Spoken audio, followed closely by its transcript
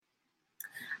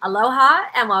Aloha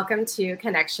and welcome to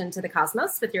Connection to the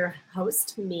Cosmos with your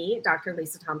host, me, Dr.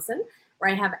 Lisa Thompson, where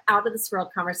I have out of this world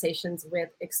conversations with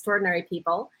extraordinary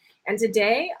people. And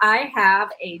today I have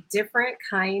a different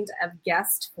kind of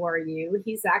guest for you.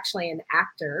 He's actually an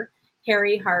actor,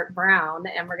 Harry Hart-Browne,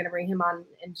 and we're going to bring him on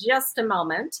in just a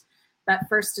moment. But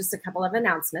first, just a couple of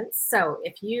announcements. So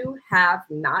if you have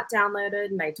not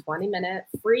downloaded my 20-minute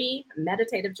free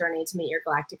meditative journey to meet your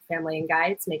galactic family and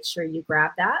guides, make sure you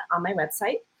grab that on my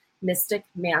website,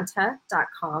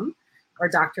 mysticmanta.com or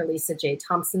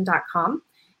drlisajthompson.com.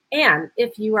 And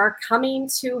if you are coming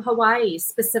to Hawaii,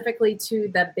 specifically to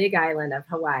the Big Island of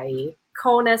Hawaii,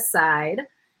 Kona side,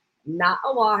 not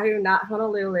Oahu, not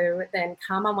Honolulu, then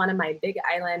come on one of my Big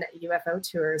Island UFO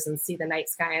tours and see the night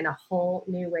sky in a whole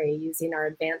new way using our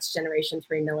advanced Generation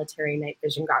 3 military night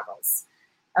vision goggles.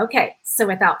 Okay, so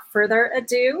without further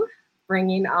ado,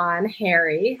 bringing on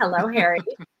Harry. Hello, Harry.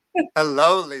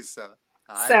 Hello, Lisa.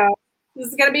 Hi. So this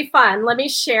is going to be fun. Let me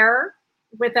share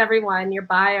with everyone your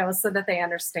bio so that they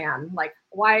understand like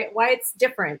why it's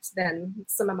different than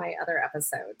some of my other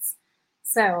episodes.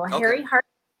 So okay.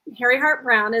 Harry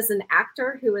Hart-Browne is an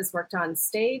actor who has worked on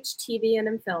stage, TV, and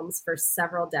in films for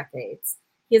several decades.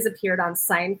 He has appeared on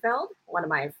Seinfeld, one of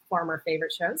my former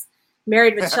favorite shows,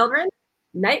 Married with Children,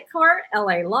 Night Court,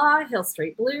 LA Law, Hill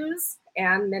Street Blues,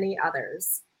 and many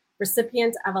others.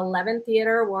 Recipient of 11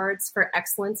 theater awards for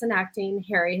excellence in acting,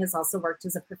 Harry has also worked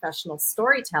as a professional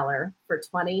storyteller for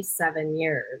 27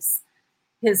 years.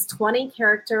 His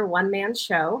 20-character one-man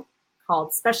show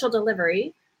called Special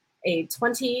Delivery, a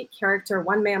 20-character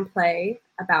one-man play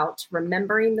about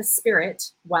remembering the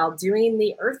spirit while doing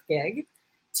the Earth gig,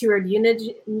 toured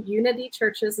Unity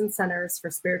churches and centers for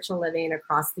spiritual living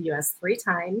across the U.S. 3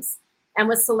 times, and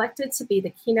was selected to be the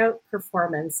Keynote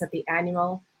Performance at the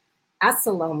annual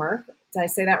Asilomar, did I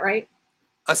say that right?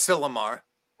 Asilomar.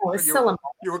 Oh, Asilomar.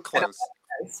 You were close.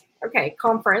 Okay,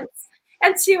 conference,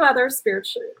 and 2 other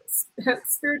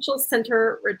spiritual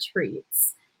center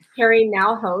retreats. Harry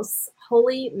now hosts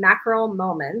Holy Mackerel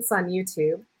Moments on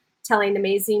YouTube, telling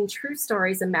amazing true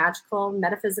stories of magical,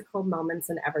 metaphysical moments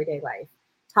in everyday life.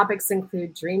 Topics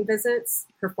include dream visits,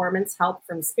 performance help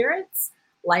from spirits,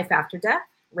 life after death,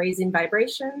 raising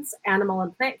vibrations, animal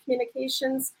and plant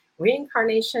communications,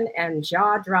 reincarnation, and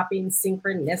jaw-dropping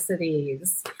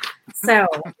synchronicities.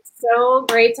 So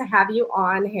great to have you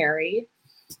on, Harry.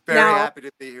 Very happy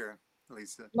to be here,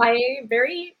 Lisa. My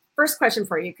very first question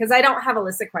for you, because I don't have a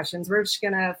list of questions. We're just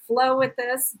going to flow with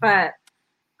this, but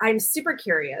I'm super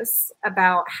curious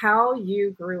about how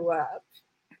you grew up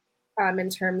in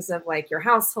terms of like your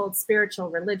household, spiritual,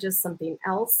 religious, something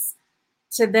else,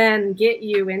 to then get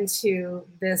you into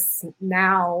this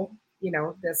now,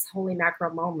 this Holy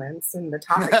Mackerel Moments and the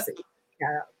topics that you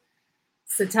care.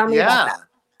 So tell me about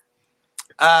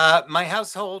that. My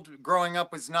household growing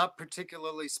up was not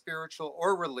particularly spiritual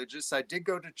or religious. I did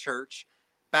go to church,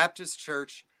 Baptist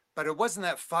church, but it wasn't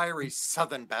that fiery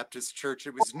Southern Baptist church.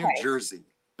 It was New Jersey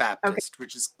Baptist,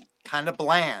 which is kind of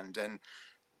bland. And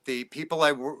the people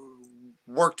I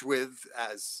worked with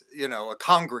as, a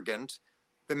congregant,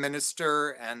 the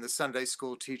minister and the Sunday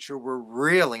school teacher were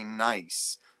really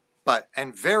nice,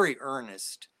 and very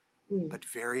earnest, but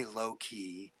very low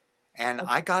key. And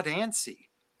I got antsy.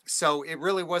 So it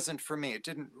really wasn't for me. It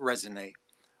didn't resonate.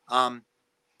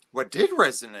 What did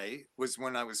resonate was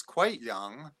when I was quite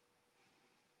young,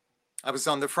 I was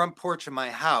on the front porch of my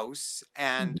house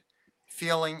and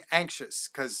feeling anxious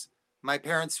because my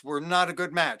parents were not a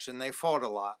good match and they fought a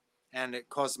lot. And it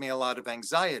caused me a lot of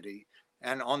anxiety.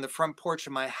 And on the front porch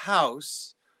of my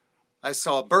house, I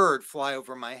saw a bird fly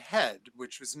over my head,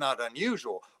 which was not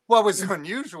unusual. What was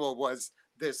unusual was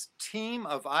this team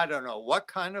of, I don't know what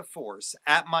kind of force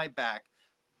at my back,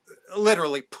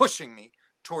 literally pushing me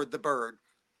toward the bird,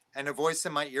 and a voice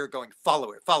in my ear going,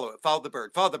 follow it, follow the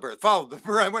bird, follow the bird, follow the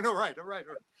bird. I went, all right.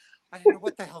 I didn't know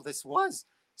what the hell this was.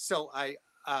 So I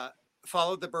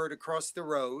followed the bird across the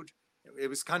road. It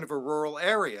was kind of a rural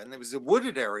area, and there was a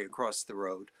wooded area across the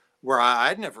road where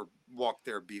I'd never walked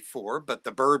there before, but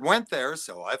the bird went there,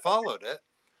 so I followed it.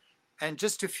 And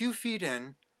just a few feet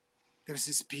in, there was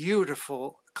this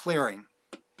beautiful clearing.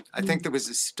 I think there was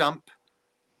a stump.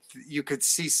 You could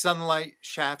see sunlight,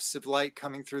 shafts of light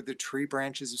coming through the tree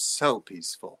branches. It was so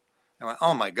peaceful. I went,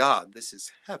 oh my God, this is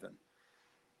heaven.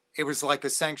 It was like a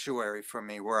sanctuary for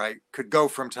me where I could go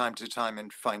from time to time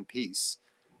and find peace.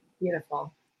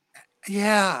 Beautiful.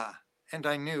 Yeah. And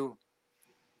I knew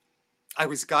I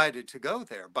was guided to go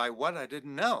there by what I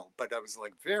didn't know, but I was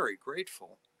like very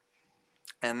grateful.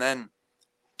 And then,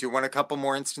 do you want a couple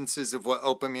more instances of what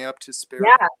opened me up to spirit?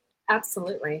 Yeah,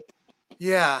 absolutely.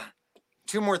 Yeah.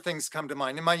 two more things come to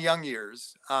mind. In my young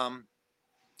years, I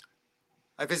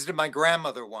visited my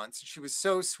grandmother once. She was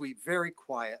so sweet, very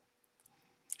quiet.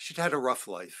 She'd had a rough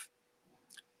life.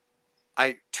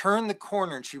 I turned the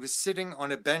corner and she was sitting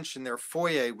on a bench in their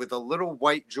foyer with a little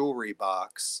white jewelry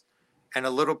box and a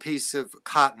little piece of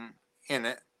cotton in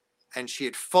it. And she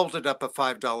had folded up a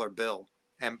 $5 bill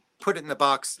and put it in the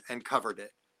box and covered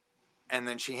it. And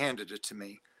then she handed it to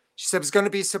me. She said, it was going to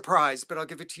be a surprise, but I'll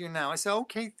give it to you now. I said,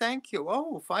 okay, thank you.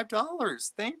 Oh,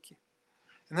 $5. Thank you.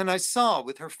 And then I saw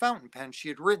with her fountain pen, she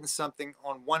had written something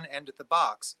on one end of the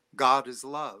box, God is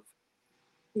love.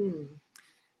 Mm.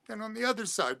 Then on the other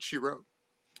side, she wrote,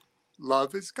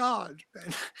 love is God.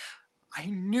 And I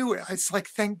knew it. It's like,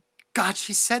 thank God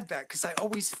she said that, because I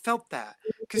always felt that.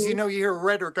 Because, you know, you hear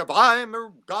rhetoric of, I am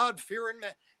a God-fearing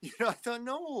man. You know, I thought,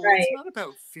 no, Right. It's not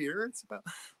about fear. It's about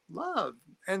love.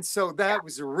 And so that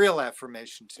was a real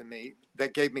affirmation to me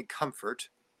that gave me comfort.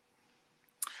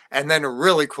 And then a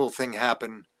really cool thing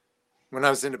happened when I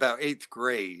was in about 8th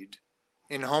grade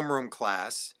in homeroom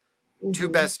class. Two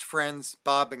best friends,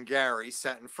 Bob and Gary,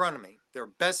 sat in front of me. They're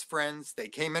best friends. They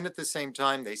came in at the same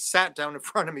time. They sat down in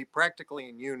front of me practically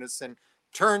in unison,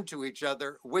 turned to each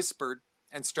other, whispered,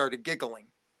 and started giggling.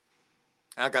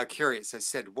 I got curious. I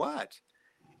said, what?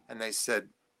 And they said,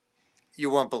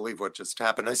 you won't believe what just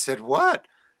happened. I said, what?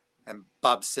 And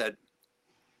Bob said,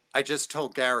 I just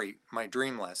told Gary my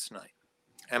dream last night.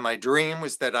 And my dream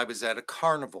was that I was at a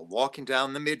carnival walking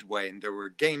down the midway, and there were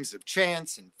games of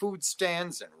chance and food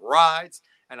stands and rides.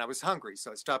 And I was hungry,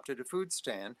 so I stopped at a food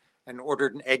stand and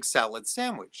ordered an egg salad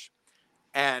sandwich.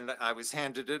 And I was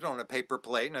handed it on a paper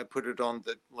plate, and I put it on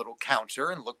the little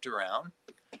counter and looked around.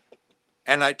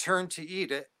 And I turned to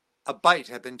eat it. A bite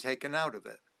had been taken out of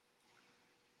it.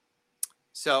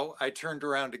 So I turned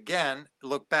around again,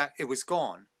 looked back. It was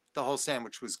gone. The whole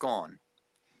sandwich was gone.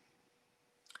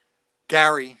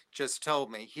 Gary just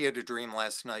told me he had a dream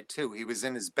last night too. He was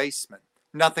in his basement.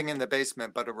 Nothing in the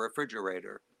basement but a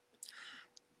refrigerator.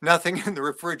 Nothing in the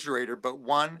refrigerator but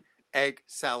one egg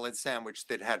salad sandwich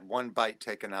that had one bite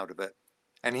taken out of it.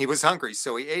 And he was hungry,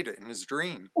 so he ate it in his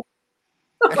dream.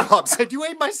 And Bob said, you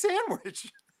ate my sandwich.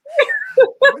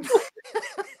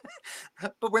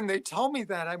 But when they told me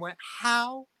that, I went,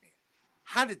 how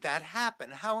did that happen?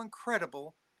 How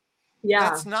incredible. Yeah.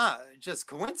 That's not just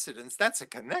coincidence. That's a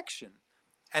connection.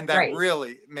 And that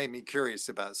really made me curious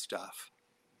about stuff.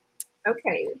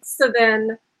 Okay. So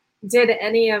then did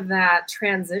any of that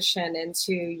transition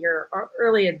into your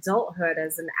early adulthood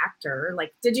as an actor?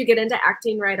 Like, did you get into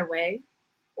acting right away?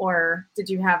 Or did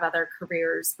you have other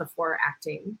careers before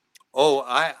acting? Oh,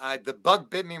 the bug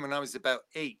bit me when I was about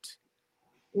 8.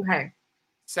 Okay.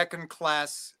 Second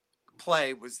class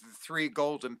play was The Three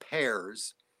Golden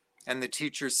Pears. And the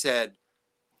teacher said,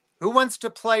 who wants to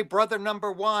play brother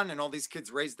number 1? And all these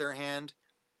kids raised their hand.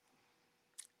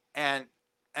 And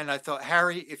I thought,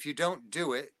 Harry, if you don't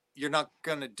do it, you're not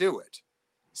going to do it.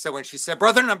 So when she said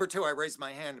brother number 2, I raised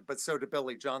my hand, but so did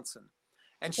Billy Johnson.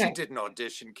 And she didn't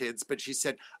audition kids, but she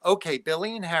said, okay,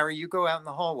 Billy and Harry, you go out in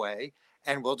the hallway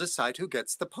and we'll decide who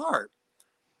gets the part.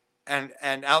 And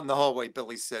out in the hallway,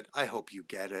 Billy said, I hope you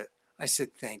get it. I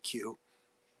said, thank you.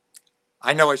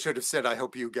 I know I should have said, I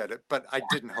hope you get it, but I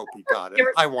didn't hope he got it.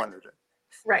 I wanted it.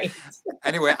 Right.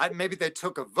 Anyway, maybe they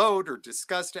took a vote or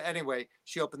discussed it. Anyway,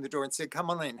 she opened the door and said,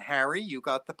 come on in, Harry, you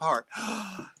got the part.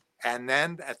 And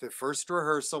then at the first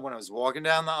rehearsal, when I was walking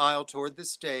down the aisle toward the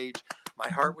stage, my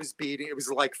heart was beating. It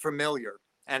was like familiar.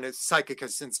 And a psychic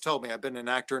has since told me I've been an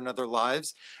actor in other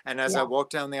lives. And as I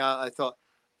walked down the aisle, I thought,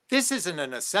 this isn't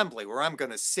an assembly where I'm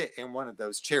going to sit in one of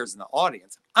those chairs in the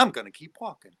audience. I'm going to keep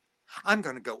walking. I'm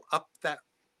going to go up that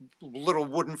little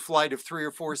wooden flight of 3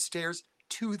 or 4 stairs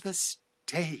to the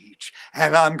stage,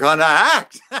 and I'm going to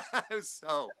act. I was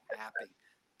so happy.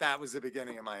 That was the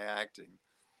beginning of my acting.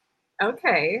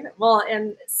 Okay. Well,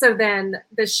 and so then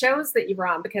the shows that you were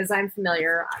on, because I'm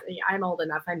familiar, I'm old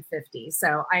enough, I'm 50,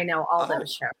 so I know all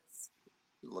those shows.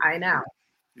 I know.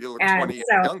 You look 20 years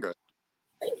younger.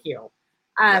 Thank you.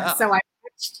 So I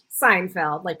watched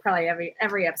Seinfeld, like probably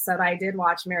every episode. I did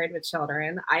watch Married with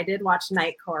Children. I did watch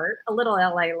Night Court, a little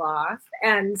LA Law.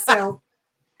 And so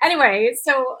anyway,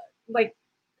 so like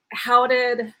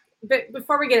but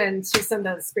before we get into some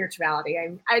of the spirituality,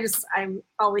 I'm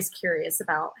always curious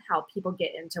about how people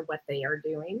get into what they are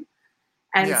doing.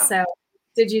 And so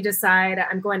did you decide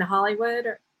I'm going to Hollywood?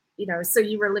 Or, so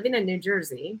you were living in New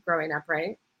Jersey growing up,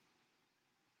 right?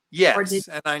 Yes.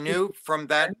 And I knew from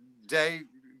that day,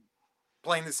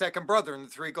 playing the second brother in The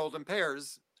Three Golden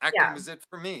Pears, acting was it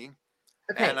for me.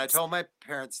 Okay. And I told my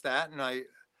parents that, and I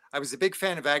was a big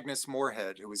fan of Agnes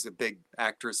Moorehead, who was a big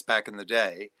actress back in the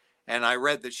day. And I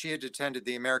read that she had attended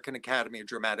the American Academy of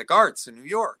Dramatic Arts in New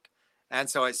York. And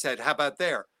so I said, how about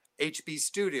there? HB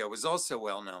Studio was also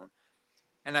well known.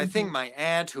 And I think my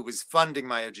aunt, who was funding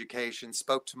my education,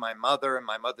 spoke to my mother, and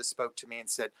my mother spoke to me and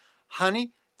said,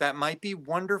 honey, that might be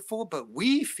wonderful, but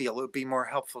we feel it would be more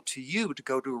helpful to you to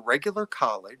go to a regular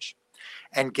college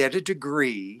and get a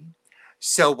degree.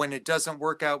 So when it doesn't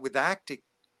work out with acting,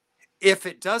 if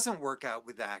it doesn't work out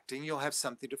with acting, you'll have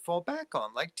something to fall back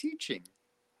on, like teaching.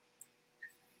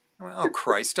 Oh,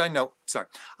 Christ, I know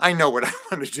what I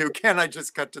want to do. Can I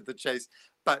just cut to the chase?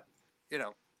 But, you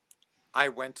know, I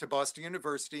went to Boston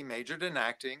University, majored in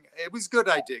acting. It was good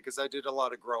I did, because I did a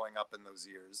lot of growing up in those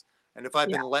years. And if I'd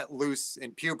been let loose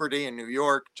in puberty in New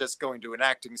York, just going to an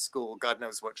acting school, God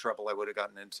knows what trouble I would have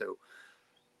gotten into.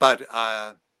 But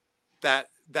that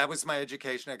was my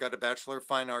education. I got a Bachelor of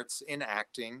Fine Arts in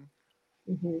acting.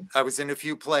 I was in a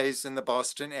few plays in the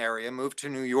Boston area, moved to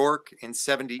New York in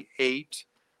 78.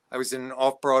 I was in an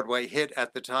off-Broadway hit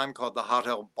at the time called The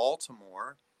Hotel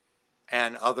Baltimore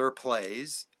and other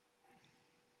plays.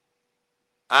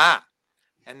 And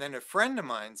then a friend of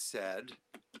mine said,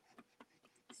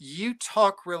 you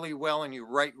talk really well and you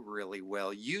write really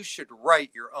well. You should write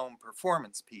your own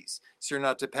performance piece so you're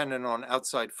not dependent on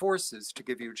outside forces to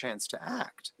give you a chance to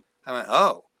act. I went,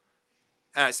 oh.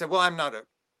 And I said, well, I'm not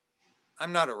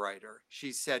a writer.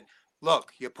 She said,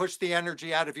 look, you push the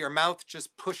energy out of your mouth,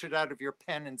 just push it out of your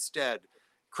pen instead.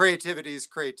 Creativity is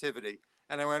creativity.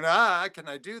 And I went, can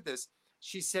I do this?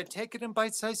 She said, take it in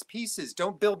bite-sized pieces.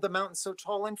 Don't build the mountain so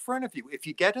tall in front of you. If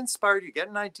you get inspired, you get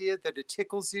an idea that it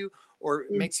tickles you or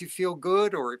it makes you feel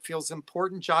good or it feels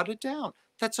important, jot it down.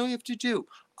 That's all you have to do.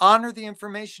 Honor the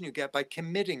information you get by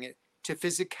committing it to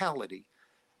physicality.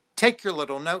 Take your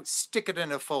little note, stick it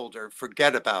in a folder,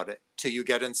 forget about it till you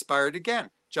get inspired again.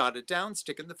 Jot it down,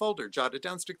 stick it in the folder, jot it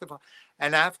down, stick the folder.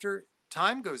 And after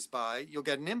time goes by, you'll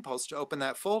get an impulse to open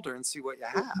that folder and see what you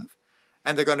have.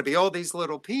 And they're going to be all these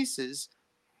little pieces,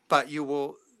 but you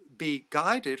will be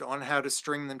guided on how to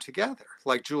string them together,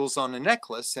 like jewels on a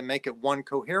necklace, and make it one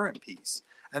coherent piece.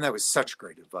 And that was such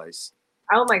great advice.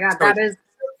 Oh my God, that is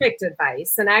perfect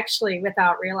advice. And actually,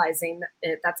 without realizing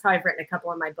it, that's how I've written a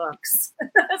couple of my books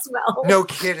as well. No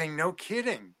kidding, no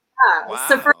kidding. Yeah. Wow.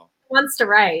 So for anyone who wants to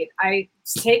write, I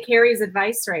take Harry's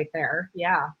advice right there.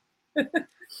 Yeah.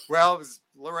 Well, it was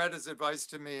Loretta's advice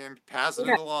to me and passing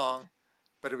it along,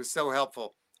 but it was so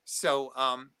helpful. So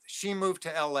she moved to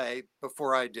LA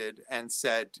before I did and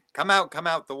said, come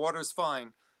out, the water's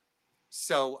fine.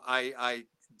 So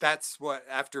that's what,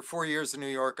 after 4 years in New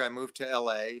York, I moved to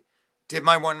LA, did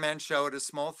my one-man show at a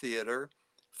small theater,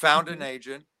 found an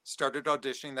agent, started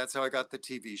auditioning. That's how I got the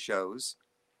TV shows.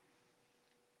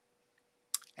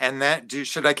 And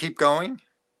should I keep going?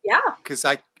 Yeah. Because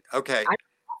okay.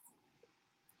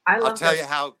 I'll tell you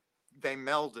how they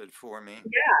melded for me.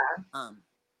 Yeah.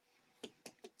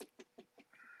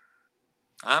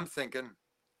 I'm thinking,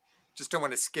 just don't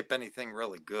want to skip anything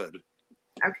really good.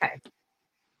 Okay.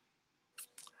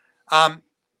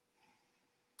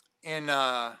 In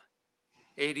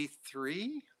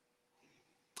 83,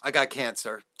 I got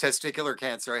cancer, testicular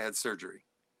cancer. I had surgery.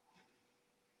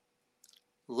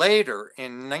 Later,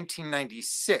 in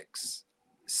 1996,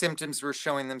 symptoms were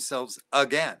showing themselves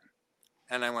again.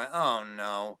 And I went, oh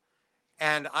no.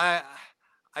 And I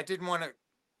didn't want to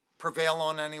prevail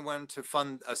on anyone to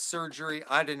fund a surgery.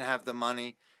 I didn't have the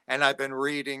money. And I've been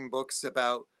reading books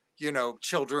about,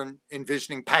 children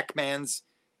envisioning Pac-Mans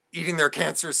eating their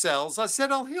cancer cells. I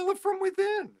said, I'll heal it from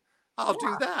within. I'll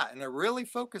do that. And I really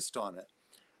focused on it.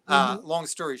 Long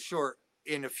story short,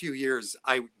 in a few years,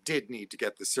 I did need to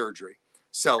get the surgery.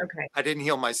 So I didn't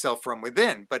heal myself from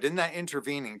within. But in that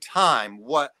intervening time,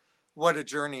 what a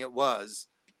journey it was.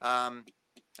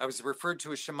 I was referred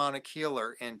to a shamanic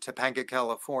healer in Topanga,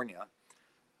 California.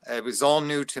 It was all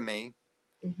new to me.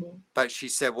 But she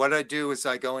said, what I do is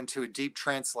I go into a deep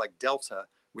trance like Delta,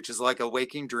 which is like a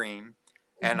waking dream.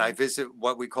 And I visit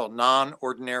what we call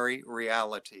non-ordinary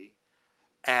reality.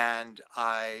 And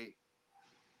I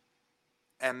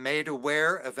am made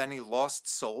aware of any lost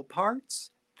soul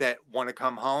parts that want to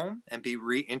come home and be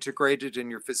reintegrated in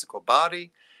your physical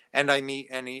body. And I meet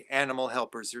any animal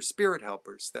helpers or spirit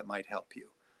helpers that might help you.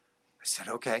 I said,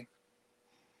 okay.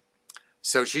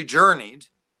 So she journeyed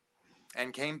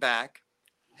and came back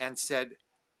and said,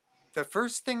 the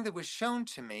first thing that was shown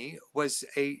to me was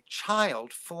a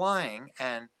child flying,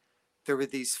 and there were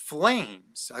these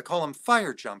flames. I call him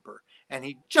Fire Jumper. And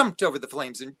he jumped over the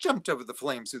flames and jumped over the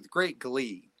flames with great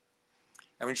glee.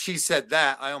 And when she said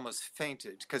that, I almost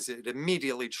fainted because it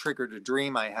immediately triggered a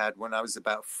dream I had when I was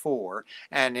about 4.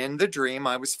 And in the dream,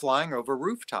 I was flying over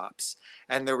rooftops,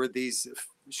 and there were these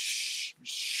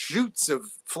shoots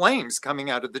of flames coming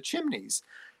out of the chimneys.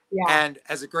 Yeah. And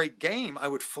as a great game, I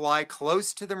would fly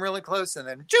close to them, really close, and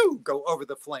then go over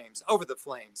the flames, over the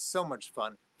flames. So much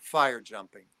fun. Fire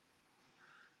jumping.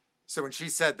 So when she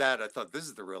said that, I thought, this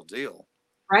is the real deal.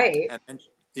 Right. And then,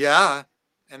 yeah.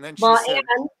 And then she Well, said,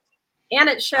 and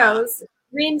it shows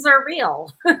dreams are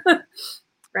real,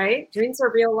 right? Dreams are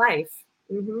real life.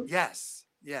 Mm-hmm. Yes,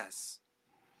 yes.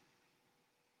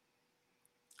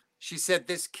 She said,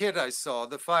 this kid I saw,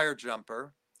 the fire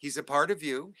jumper, he's a part of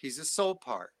you. He's a soul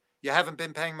part. You haven't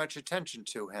been paying much attention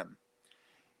to him.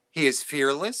 He is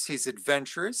fearless. He's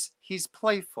adventurous. He's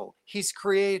playful. He's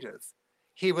creative.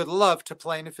 He would love to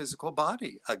play in a physical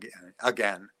body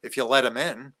again if you let him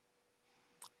in.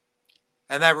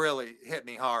 And that really hit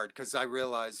me hard because I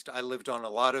realized I lived on a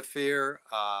lot of fear,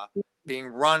 being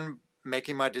run,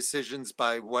 making my decisions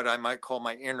by what I might call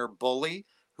my inner bully,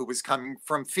 who was coming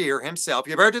from fear himself.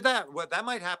 You ever did that? Well, that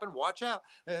might happen. Watch out.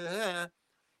 And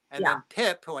then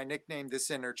Pip, who I nicknamed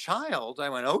this inner child, I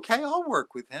went, okay, I'll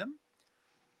work with him.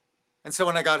 And so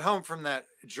when I got home from that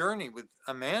journey with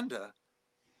Amanda,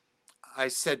 I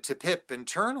said to Pip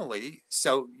internally,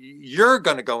 so you're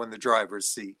going to go in the driver's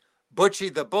seat.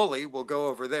 Butchie the bully will go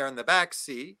over there in the back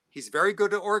seat. He's very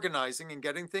good at organizing and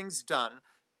getting things done,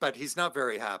 but he's not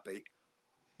very happy.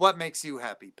 What makes you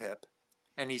happy, Pip?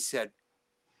 And he said,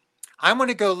 I want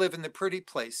to go live in the pretty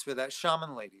place where that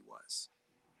shaman lady was.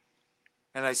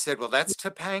 And I said, well, that's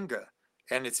Topanga.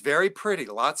 And it's very pretty,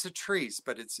 lots of trees,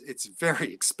 but it's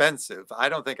very expensive. I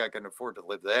don't think I can afford to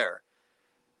live there.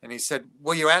 And he said,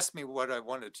 well, you asked me what I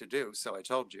wanted to do, so I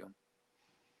told you.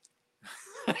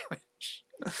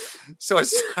 So I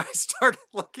started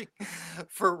looking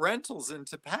for rentals in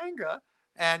Topanga,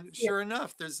 and sure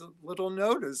enough, there's a little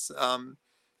notice.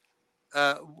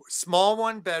 Small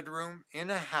 1-bedroom in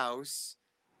a house,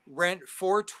 rent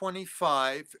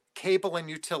 $425, cable and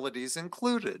utilities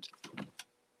included.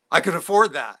 I could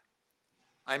afford that.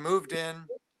 I moved in.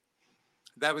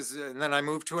 And then I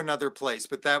moved to another place,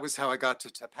 but that was how I got to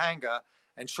Topanga.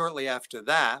 And shortly after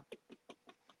that,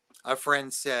 a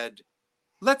friend said,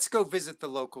 let's go visit the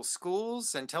local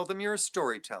schools and tell them you're a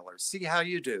storyteller. See how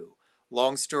you do.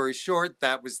 Long story short,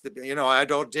 that was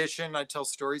I'd audition, I'd tell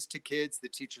stories to kids. The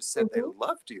teacher said they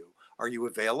loved you. Are you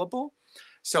available?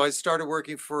 So I started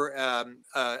working for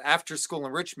after school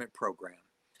enrichment program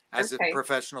as a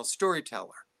professional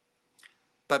storyteller.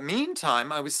 But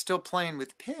meantime, I was still playing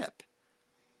with Pip.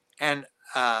 And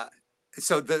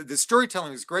so the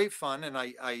storytelling is great fun, and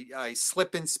I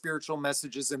slip in spiritual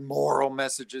messages and moral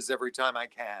messages every time I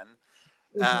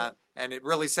can. And it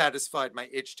really satisfied my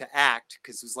itch to act,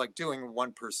 because it was like doing a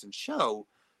one-person show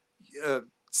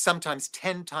sometimes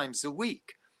 10 times a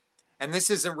week. And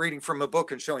this isn't reading from a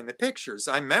book and showing the pictures.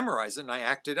 I memorize it and I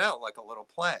act it out like a little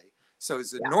play. So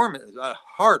it's enormous,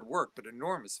 hard work, but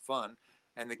enormous fun.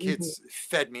 And the kids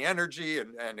fed me energy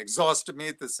and exhausted me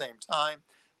at the same time.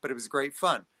 But it was great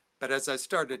fun. But as I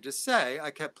started to say,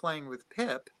 I kept playing with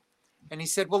Pip. And he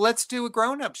said, well, let's do a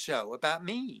grown-up show about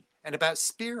me and about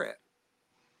spirit.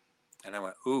 And I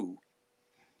went, ooh.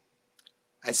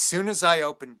 As soon as I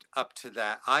opened up to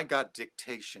that, I got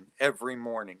dictation every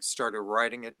morning, started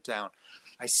writing it down.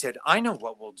 I said, I know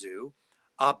what we'll do.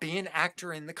 I'll be an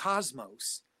actor in the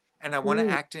cosmos, and I want to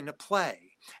act in a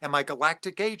play. And my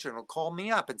galactic agent will call me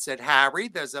up and said, Harry,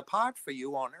 there's a part for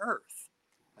you on Earth.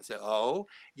 I said, oh,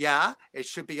 yeah, it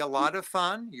should be a lot of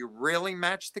fun. You really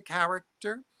match the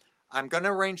character. I'm going to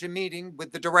arrange a meeting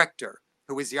with the director,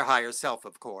 who is your higher self,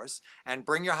 of course, and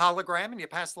bring your hologram and your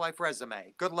past life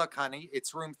resume. Good luck, honey.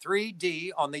 It's room 3D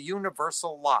on the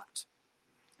Universal lot.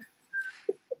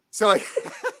 So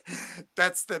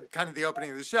that's the kind of the opening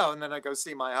of the show. And then I go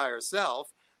see my higher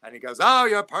self, and he goes, oh,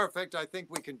 you're perfect. I think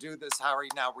we can do this, Harry.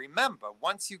 Now, remember,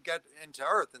 once you get into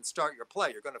Earth and start your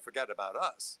play, you're going to forget about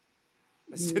us.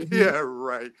 I said, yeah,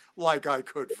 right. Like I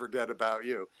could forget about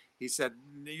you. He said,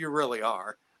 you really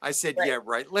are. I said, yeah,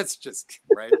 right. Let's just,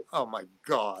 right. Oh, my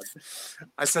God.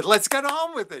 I said, let's get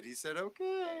on with it. He said,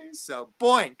 okay. So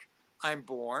boink, I'm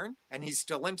born, and he's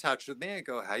still in touch with me. I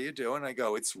go, how you doing? I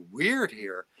go, it's weird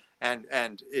here. And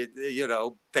it,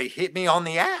 they hit me on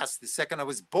the ass the second I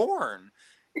was born.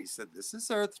 He said, this is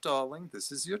Earth, darling.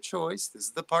 This is your choice. This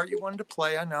is the part you wanted to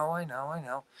play. I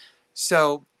know.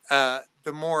 So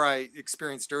the more I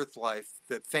experienced Earth life,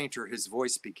 the fainter his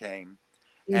voice became.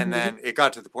 And then it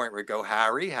got to the point where I go,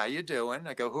 Harry, how you doing?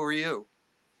 I go, who are you?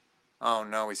 Oh,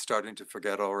 no, he's starting to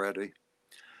forget already.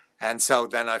 And so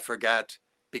then I forget,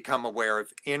 become aware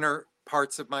of inner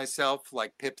parts of myself,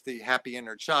 like Pip the happy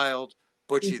inner child,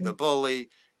 Butchie the bully,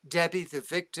 Debbie the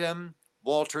victim,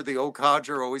 Walter the old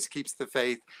codger always keeps the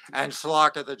faith, and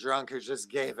Schlocker the drunk who just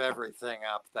gave everything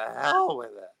up. The hell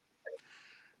with it.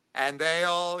 And they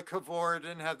all cavort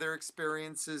and have their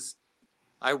experiences.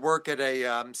 I work at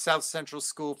a South Central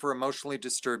School for Emotionally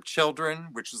Disturbed Children,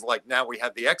 which is like now we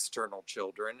have the external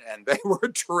children, and they were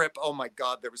a trip. Oh my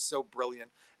God, they were so brilliant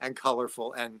and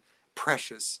colorful and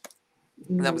precious.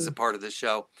 And that was a part of the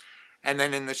show. And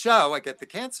then in the show, I get the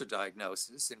cancer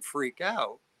diagnosis and freak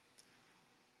out.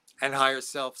 And higher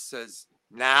self says,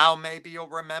 now maybe you'll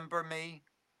remember me.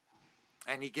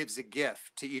 And he gives a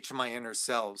gift to each of my inner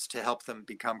selves to help them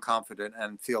become confident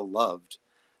and feel loved.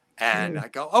 And I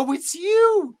go, oh, it's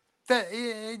you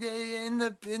in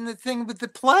the thing with the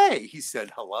play. He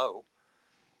said, hello.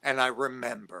 And I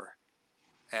remember.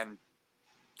 And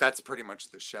that's pretty much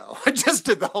the show. I just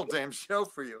did the whole damn show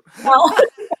for you. Well,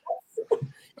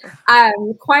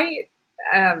 quite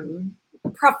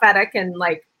prophetic and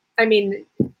like, I mean,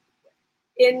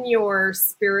 in your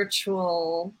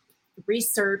spiritual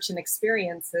research and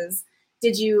experiences,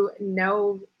 did you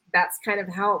know that's kind of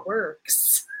how it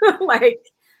works? Like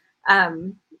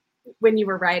when you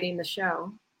were writing the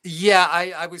show? Yeah,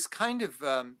 I was kind of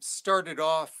started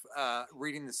off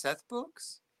reading the Seth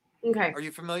books. Okay. Are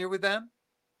you familiar with them?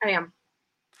 I am.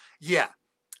 Yeah.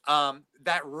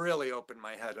 That really opened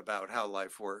my head about how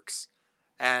life works.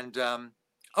 And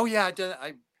oh yeah,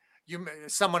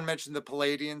 someone mentioned the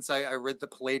Palladians. I read the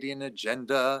Palladian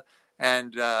Agenda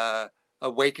and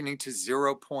Awakening to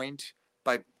Zero Point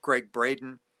by Greg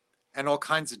Braden, and all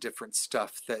kinds of different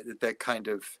stuff that kind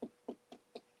of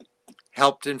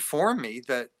helped inform me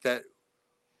that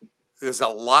there's a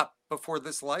lot before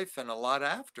this life and a lot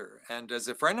after. And as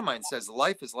a friend of mine says,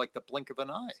 life is like the blink of an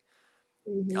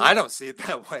eye. I don't see it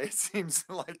that way. It seems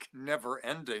like never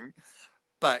ending.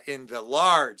 But in the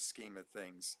large scheme of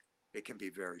things, it can be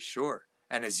very short.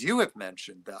 And as you have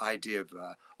mentioned, the idea of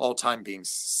all time being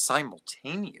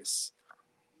simultaneous.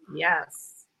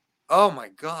 Yes. Oh my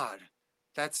God.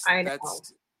 That's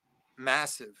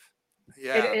massive.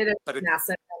 Yeah. It is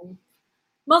massive. And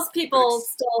most people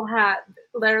still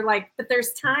they're like, but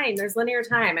there's time, there's linear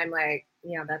time. I'm like,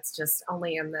 yeah, that's just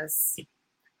only in this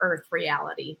earth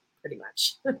reality, pretty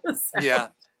much. So, yeah.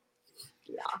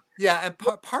 And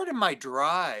part of my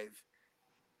drive,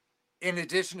 in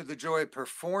addition to the joy of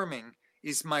performing,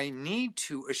 is my need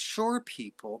to assure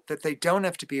people that they don't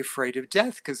have to be afraid of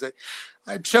death, because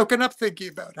I'm choking up thinking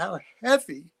about how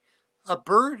heavy a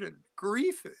burden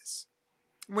grief is.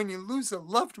 When you lose a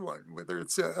loved one, whether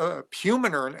it's a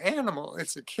human or an animal,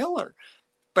 it's a killer.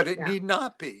 But it need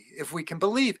not be, if we can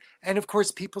believe. And of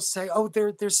course, people say, oh,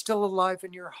 they're still alive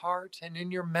in your heart and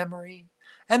in your memory.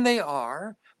 And they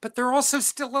are, but they're also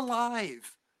still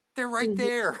alive. They're right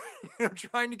there,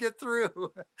 trying to get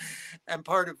through. And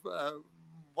part of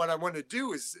what I want to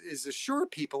do is assure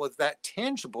people of that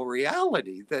tangible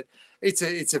reality, that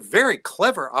it's a very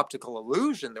clever optical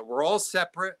illusion that we're all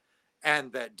separate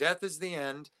and that death is the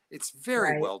end. It's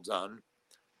very well done,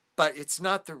 but it's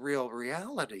not the real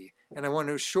reality. And I want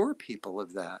to assure people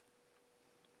of that.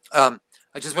 I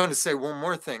just want to say one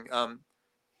more thing.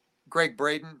 Greg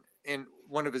Braden, in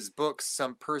one of his books,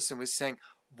 some person was saying,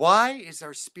 why is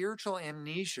our spiritual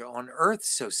amnesia on earth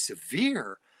so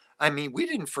severe? I mean, we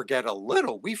didn't forget a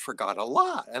little, we forgot a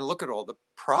lot. And look at all the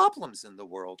problems in the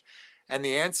world. And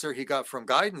the answer he got from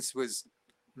guidance was,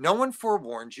 no one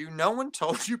forewarned you. No one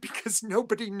told you, because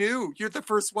nobody knew. You're the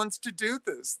first ones to do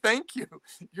this. Thank you.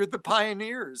 You're the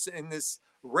pioneers in this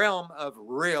realm of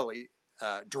really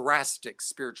drastic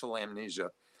spiritual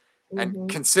amnesia. And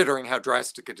considering how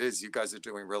drastic it is, you guys are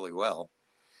doing really well.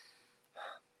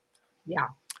 Yeah.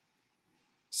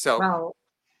 So, well,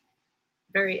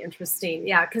 very interesting.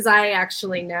 Yeah, because I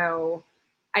know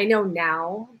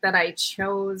now that I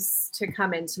chose to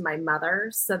come into my mother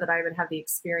so that I would have the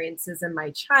experiences in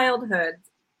my childhood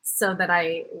so that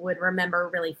I would remember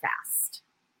really fast.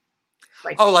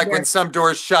 Like when some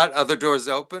doors shut, other doors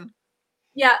open?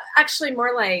 Yeah, actually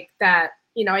more like that.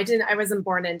 I wasn't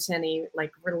born into any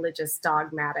like religious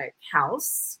dogmatic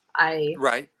house.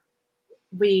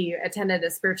 We attended a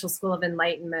spiritual school of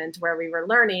enlightenment where we were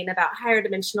learning about higher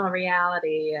dimensional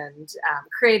reality and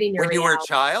creating your reality. When you were a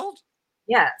child?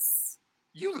 Yes.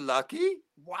 You lucky?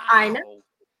 Wow. I know.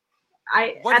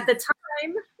 At the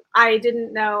time, I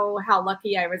didn't know how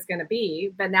lucky I was going to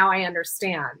be, but now I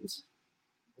understand,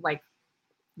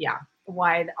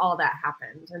 why all that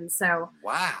happened. And so,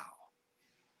 wow.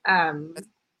 That's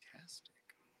fantastic.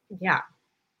 Yeah.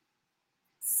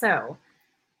 So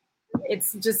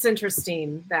it's just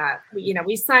interesting that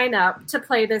we sign up to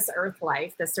play this Earth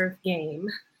life, this Earth game,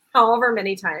 however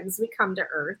many times we come to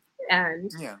Earth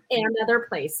and other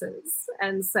places.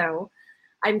 And so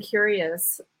I'm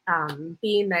curious,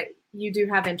 being that you do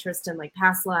have interest in like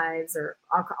past lives, or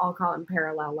I'll call them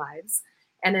parallel lives,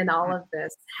 and in all of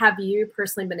this, have you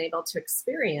personally been able to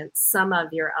experience some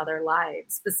of your other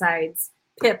lives besides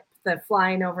Pip, the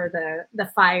flying over the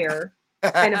fire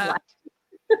kind of life?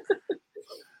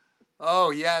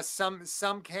 Oh yeah,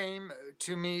 some came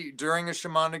to me during a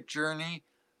shamanic journey.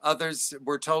 Others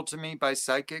were told to me by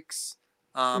psychics.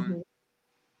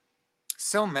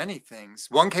 So many things.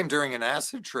 One came during an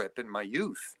acid trip in my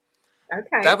youth.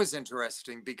 Okay. That was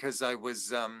interesting because I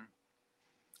was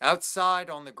outside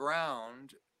on the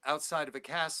ground, outside of a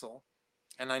castle,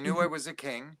 and I knew I was a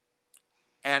king,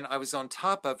 and I was on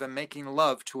top of and making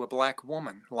love to a black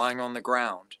woman lying on the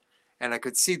ground. And I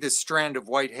could see this strand of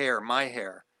white hair, my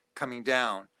hair, coming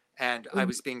down, and I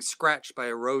was being scratched by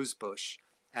a rose bush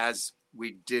as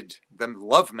we did the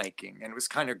lovemaking. And it was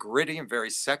kind of gritty and very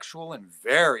sexual and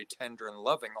very tender and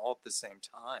loving all at the same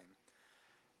time.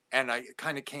 And I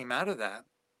kind of came out of that.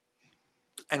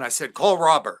 And I said, call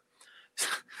Robert.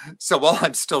 So while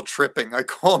I'm still tripping, I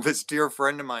called this dear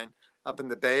friend of mine up in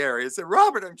the Bay Area. I said,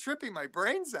 Robert, I'm tripping my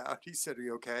brains out. He said, are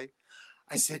you okay?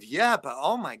 I said, yeah, but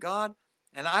oh my God.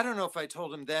 And I don't know if I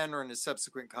told him then or in a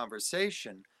subsequent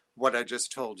conversation what I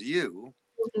just told you.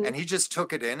 And he just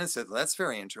took it in and said, that's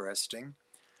very interesting.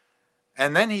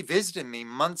 And then he visited me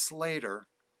months later.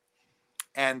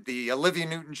 And the Olivia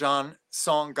Newton-John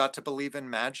song Got to Believe in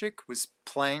Magic was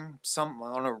playing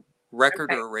on a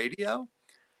record or a radio.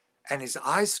 And his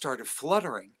eyes started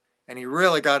fluttering. And he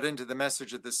really got into the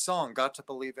message of this song, Got to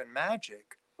Believe in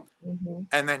Magic.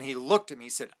 And then he looked at me, he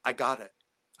said, I got it.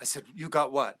 I said, you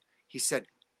got what? He said,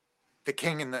 the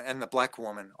king and the black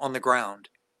woman on the ground.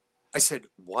 I said,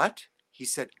 what? He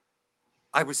said,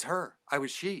 I was her. I was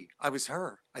she. I was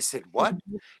her. I said, what?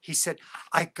 He said,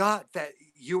 I got that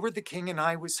you were the king and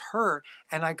I was her.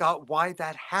 And I got why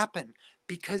that happened.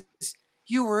 Because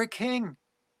you were a king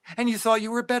and you thought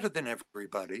you were better than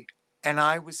everybody. And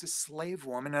I was a slave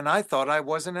woman and I thought I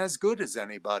wasn't as good as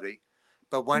anybody.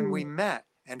 But when we met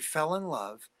and fell in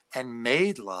love and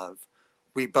made love,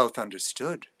 we both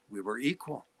understood we were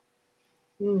equal.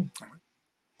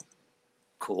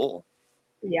 Cool.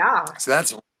 Yeah. So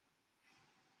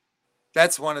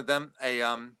that's one of them.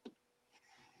 A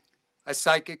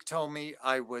psychic told me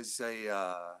I was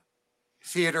a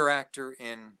theater actor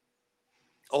in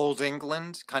Old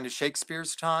England, kind of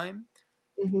Shakespeare's time,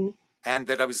 and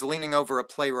that I was leaning over a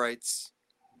playwright's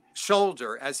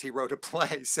shoulder as he wrote a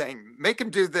play saying, make him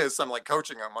do this. I'm like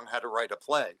coaching him on how to write a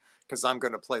play because I'm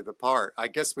going to play the part. I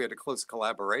guess we had a close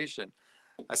collaboration.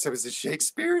 I said, was it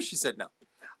Shakespeare? She said, no.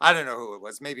 I don't know who it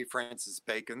was. Maybe Francis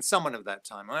Bacon, someone of that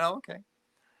time. I went, oh, okay.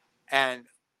 And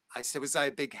I said, was I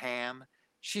a big ham?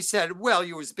 She said, well,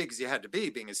 you were as big as you had to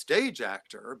be being a stage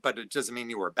actor, but it doesn't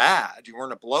mean you were bad. You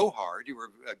weren't a blowhard. You were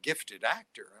a gifted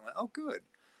actor. I went, oh, good.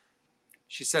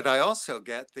 She said, I also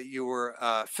get that you were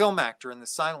a film actor in the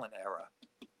silent era,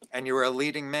 and you were a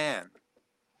leading man,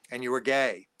 and you were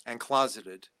gay and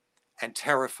closeted and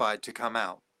terrified to come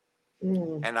out.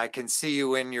 And I can see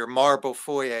you in your marble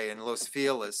foyer in Los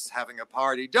Feliz having a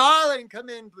party. Darling, come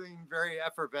in, being very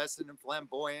effervescent and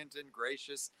flamboyant and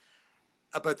gracious.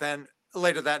 But then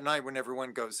later that night, when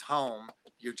everyone goes home,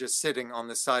 you're just sitting on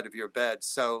the side of your bed,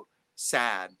 so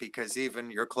sad, because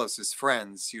even your closest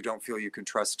friends, you don't feel you can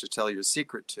trust to tell your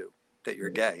secret to, that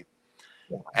you're gay.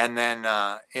 And then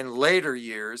in later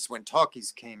years, when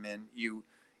talkies came in, you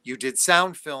did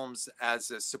sound films as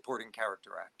a supporting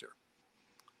character actor.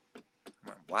 I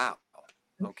went, wow.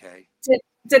 Okay.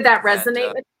 Did that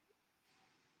resonate with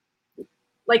you?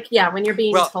 Like, yeah, when you're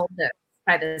being told this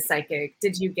by the psychic,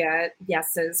 did you get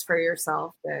yeses for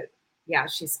yourself that, yeah,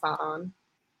 she's spot on?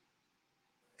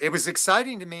 It was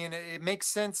exciting to me, and it makes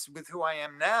sense with who I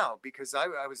am now, because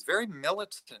I was very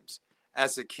militant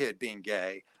as a kid being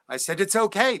gay. I said, it's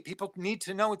okay. People need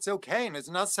to know it's okay. And it's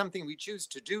not something we choose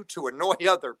to do to annoy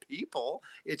other people.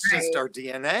 It's just our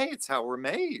DNA. It's how we're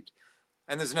made.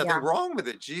 And there's nothing wrong with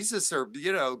it. Jesus or,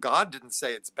 God didn't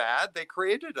say it's bad. They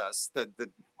created us, the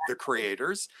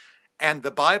creators. And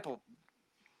the Bible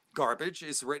garbage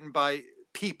is written by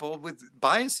people with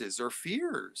biases or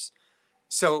fears.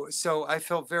 So I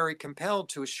felt very compelled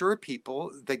to assure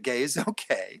people that gay is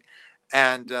okay.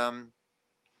 And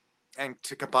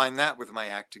to combine that with my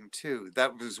acting too.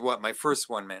 That was what my first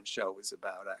one-man show was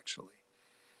about, actually.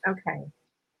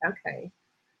 Okay.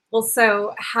 Well,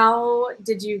 so how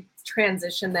did you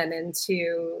transition then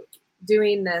into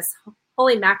doing this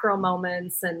Holy Mackerel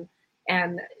Moments and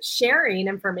and sharing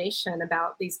information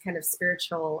about these kind of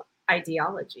spiritual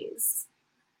ideologies.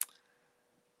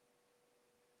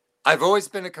 I've always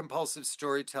been a compulsive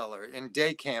storyteller. In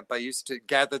day camp, I used to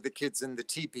gather the kids in the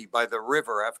teepee by the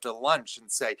river after lunch and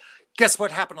say, guess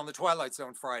what happened on the Twilight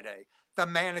Zone Friday? The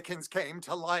mannequins came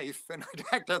to life, and I'd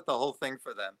act out the whole thing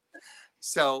for them.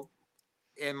 So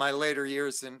in my later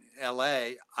years in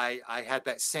LA, I had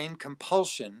that same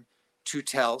compulsion to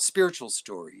tell spiritual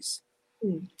stories.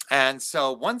 And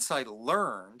so once I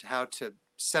learned how to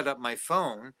set up my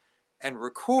phone and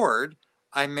record,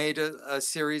 I made a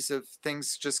series of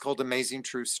things just called Amazing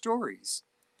True Stories.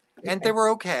 And they were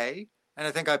okay. And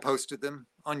I think I posted them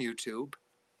on YouTube.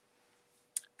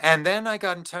 And then I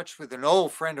got in touch with an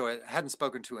old friend who I hadn't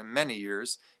spoken to in many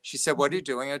years. She said, what are you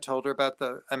doing? I told her about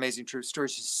the Amazing True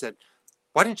Stories. She said,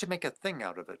 why didn't you make a thing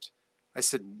out of it? I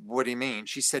said, what do you mean?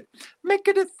 She said, make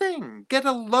it a thing. Get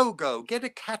a logo. Get a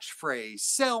catchphrase.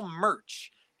 Sell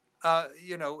merch.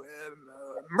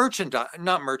 Merchandise,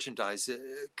 not merchandise,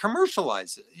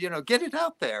 commercialize it, get it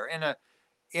out there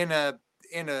in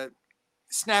a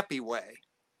snappy way.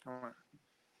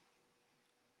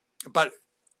 But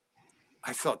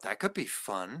I thought that could be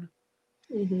fun.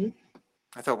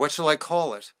 I thought, what shall I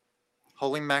call it?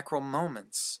 Holy Mackerel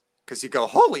Moments. Because you go,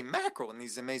 holy mackerel, and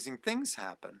these amazing things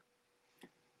happen.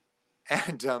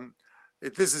 And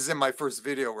this is in my first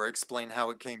video where I explain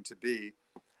how it came to be.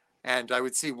 And I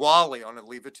would see Wally on a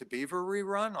Leave It to Beaver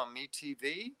rerun on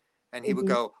MeTV. And he would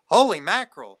go, holy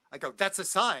mackerel. I go, that's a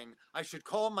sign. I should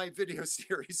call my video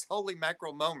series Holy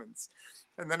Mackerel Moments.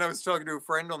 And then I was talking to a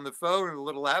friend on the phone a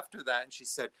little after that. And she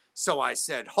said, so I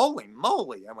said, holy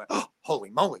moly. I went, oh, holy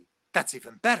moly. That's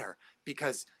even better.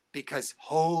 Because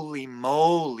holy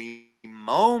moly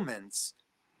moments.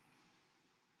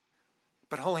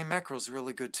 But holy mackerel's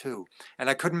really good too. And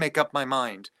I couldn't make up my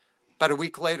mind. About a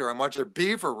week later, I'm watching a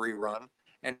Beaver rerun,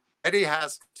 and Eddie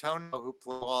Hask, Tony, who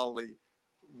played Wally,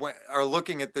 are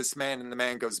looking at this man, and the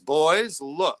man goes, boys,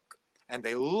 look. And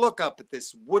they look up at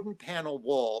this wooden panel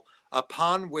wall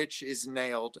upon which is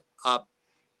nailed a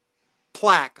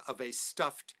plaque of a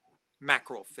stuffed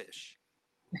mackerel fish.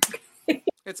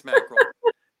 It's mackerel.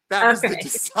 That was the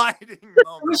deciding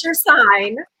moment. It was your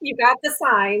sign. You got the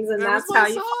signs, and that's how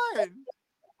you. Sign.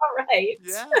 All right.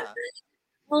 Yeah.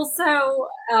 Well,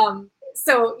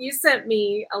 so you sent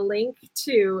me a link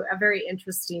to a very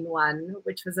interesting one,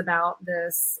 which was about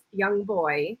this young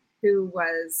boy who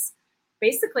was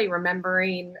basically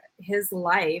remembering his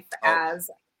life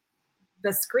as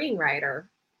the screenwriter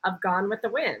of Gone with the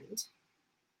Wind,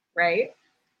 right?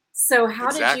 So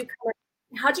how'd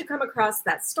you come across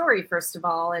that story, first of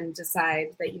all, and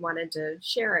decide that you wanted to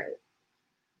share it?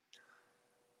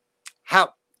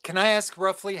 Can I ask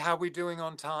roughly how we're doing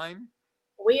on time?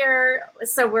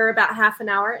 We're about half an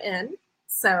hour in.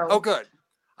 So good.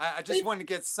 I just wanted to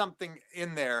get something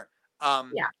in there. Yeah,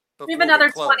 we have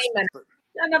another 20 minutes.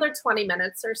 Another 20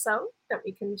 minutes or so that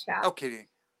we can chat. Okay,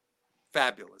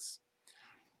 fabulous.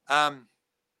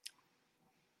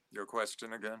 Your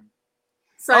question again?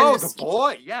 So the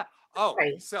boy, yeah.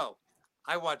 Right. So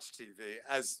I watch TV,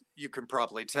 as you can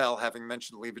probably tell, having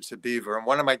mentioned Leave It to Beaver, and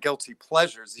one of my guilty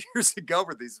pleasures years ago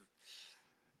were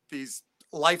these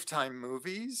Lifetime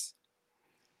movies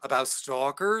about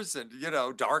stalkers and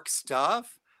dark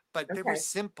stuff, but they were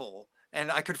simple, and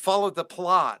I could follow the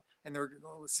plot, and they were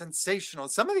sensational.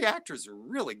 Some of the actors are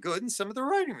really good, and some of the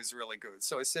writing was really good.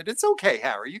 So I said, "It's okay,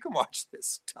 Harry, you can watch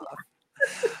this stuff."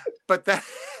 But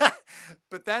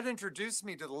that introduced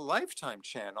me to the Lifetime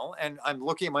channel, and I'm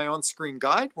looking at my own screen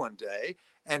guide one day,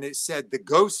 and it said "The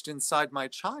Ghost Inside My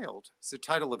Child." It's the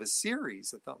title of a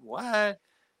series. I thought, what?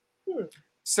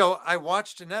 So I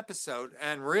watched an episode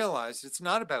and realized it's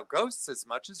not about ghosts as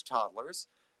much as toddlers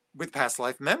with past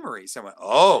life memories. I went,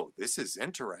 oh, this is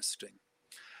interesting.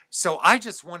 So I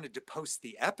just wanted to post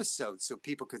the episode so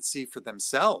people could see for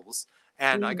themselves.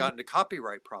 And I got into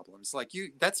copyright problems. Like,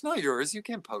 that's not yours. You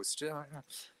can't post it.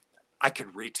 I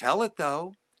can retell it,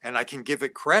 though. And I can give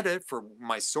it credit for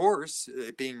my source,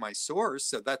 it being my source.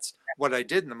 So that's what I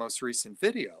did in the most recent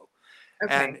video.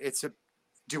 And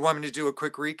do you want me to do a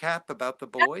quick recap about the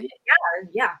boy?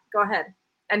 Yeah, go ahead.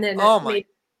 And then maybe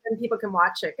people can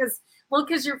watch it. Because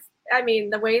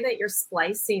the way that you're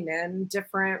splicing in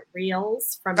different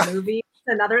reels from movies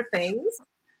and other things,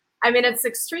 it's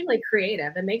extremely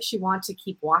creative. It makes you want to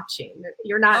keep watching.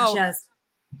 You're not just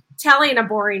telling a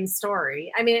boring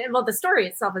story. The story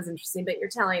itself is interesting, but you're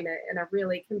telling it in a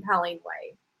really compelling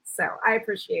way. So I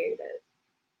appreciate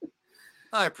it.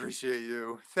 I appreciate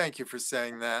you. Thank you for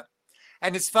saying that.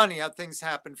 And it's funny how things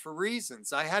happen for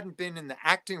reasons. I hadn't been in the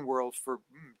acting world for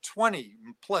 20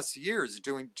 plus years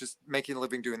just making a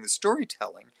living doing the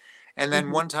storytelling. And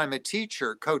then one time a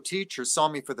co-teacher saw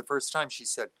me for the first time. She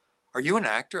said, "Are you an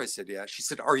actor?" I said, "Yeah." She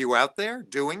said, "Are you out there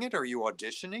doing it? Are you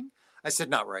auditioning?" I said,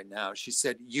 "Not right now." She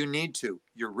said, "You need to.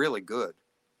 You're really good."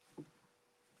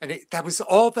 And that was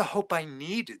all the hope I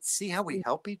needed. See how we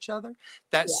help each other?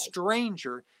 That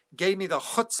stranger gave me the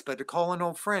chutzpah to call an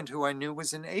old friend who I knew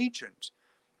was an agent.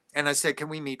 And I said, "Can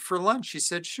we meet for lunch?" She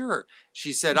said, "Sure."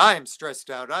 She said, "I am stressed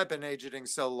out. I've been agenting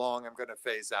so long, I'm going to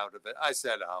phase out of it." I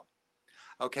said, "Oh,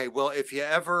 okay. Well, if you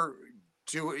ever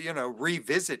do,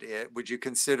 revisit it, would you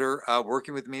consider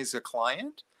working with me as a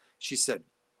client?" She said,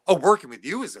 "Oh, working with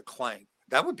you as a client.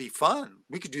 That would be fun.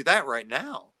 We could do that right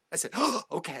now." I said, "Oh,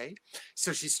 okay."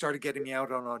 So she started getting me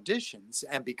out on auditions.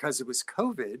 And because it was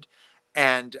COVID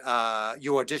and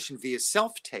you audition via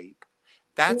self-tape,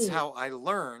 that's how I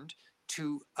learned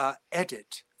to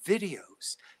edit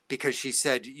videos. Because she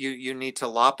said, you need to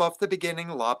lop off the beginning,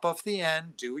 lop off the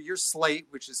end, do your slate,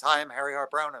 which is, "Hi, I'm Harry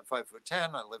Hart-Browne. I'm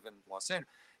 5'10". I live in Los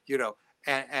Angeles,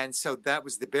 and so that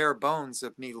was the bare bones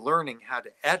of me learning how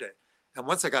to edit. And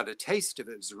once I got a taste of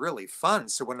it, it was really fun.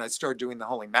 So when I started doing the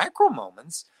Holy Mackerel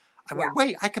Moments, I went,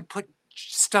 wait, I could put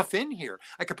stuff in here.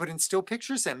 I could put in still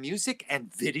pictures and music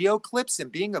and video clips.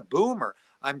 And being a boomer,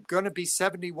 I'm going to be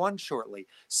 71 shortly.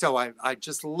 So I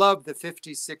just love the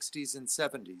 50s, 60s, and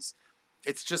 70s.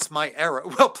 It's just my era.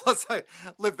 Well, plus I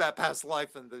lived that past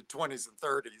life in the 20s and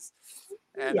 30s.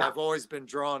 And I've always been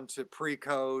drawn to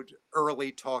pre-code,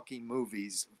 early talkie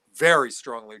movies, very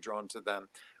strongly drawn to them,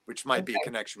 which might be a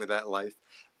connection with that life.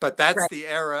 But that's the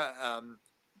era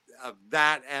of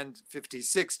that and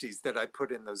 50s, 60s that I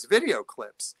put in those video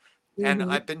clips. And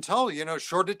I've been told,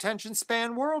 short attention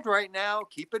span world right now,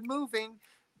 keep it moving,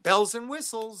 bells and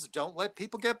whistles, don't let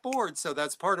people get bored. So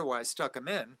that's part of why I stuck them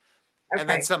in. And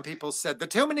then some people said, "There are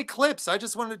too many clips. I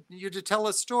just wanted you to tell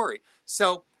a story."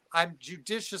 So I'm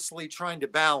judiciously trying to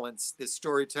balance the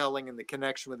storytelling and the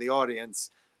connection with the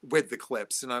audience with the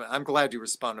clips. And I'm glad you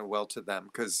responded well to them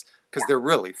because they're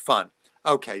really fun.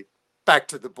 Okay, back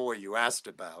to the boy you asked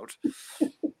about.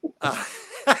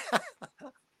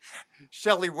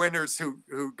 Shelley Winters,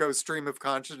 who goes stream of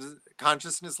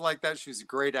consciousness like that. She was a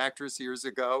great actress years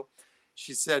ago.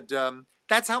 She said,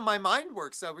 "That's how my mind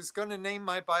works. I was going to name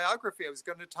my biography. I was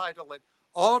going to title it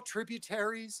All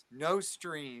Tributaries, No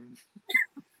Stream."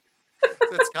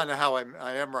 That's kind of how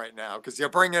I am right now, because you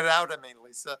bring it out of me,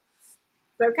 Lisa.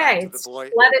 Okay.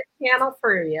 Let it channel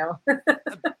through you.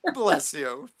 Bless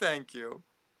you. Thank you.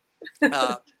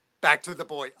 Back to the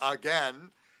boy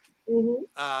again.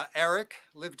 Eric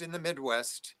lived in the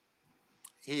Midwest.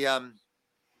 He,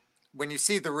 when you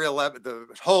see the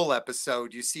whole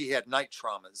episode, you see he had night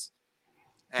traumas.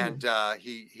 And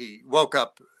he woke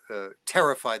up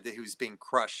terrified that he was being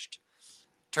crushed.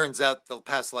 Turns out the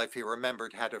past life he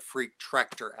remembered had a freak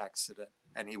tractor accident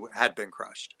and he had been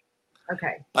crushed.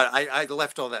 Okay. But I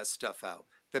left all that stuff out.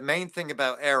 The main thing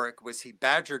about Eric was he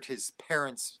badgered his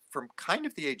parents from kind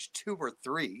of the age 2 or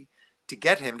 3 to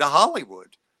get him to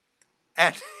Hollywood.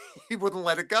 And he wouldn't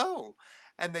let it go.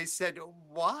 And they said,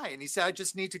 "Why?" And he said, "I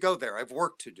just need to go there. I have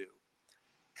work to do."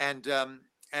 And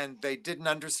they didn't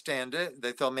understand it.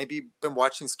 They thought maybe he'd been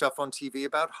watching stuff on TV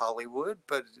about Hollywood,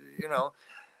 but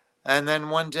And then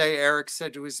one day Eric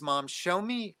said to his mom, "Show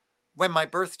me when my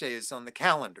birthday is on the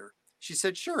calendar." She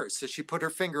said, "Sure." So she put her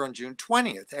finger on June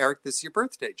 20th. "Eric, this is your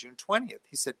birthday, June 20th.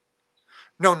 He said,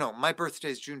 No, my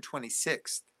birthday is June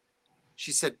 26th.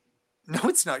 She said, "No,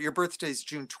 it's not. Your birthday is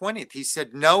June 20th. He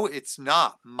said, "No, it's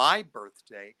not. My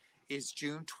birthday is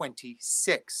June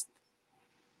 26th.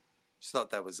 She thought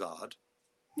that was odd.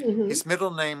 His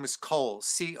middle name was Cole,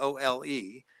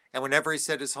 C-O-L-E. And whenever he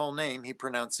said his whole name, he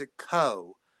pronounced it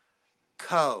Co.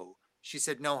 She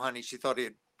said, "No, honey." She thought he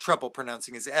had trouble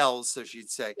pronouncing his L's. So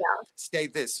she'd say, "Say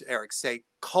this, Eric, say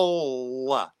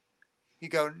Cole." He'd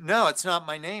go, "No, it's not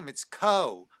my name. It's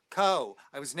Co.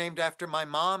 I was named after my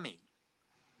mommy."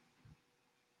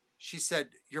 She said,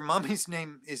 "Your mommy's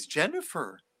name is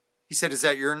Jennifer." He said, "Is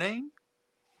that your name?"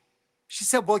 She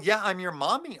said, "Well, yeah, I'm your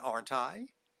mommy, aren't I?"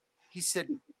 He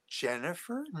said,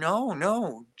 "Jennifer?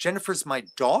 No. Jennifer's my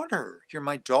daughter. You're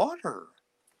my daughter."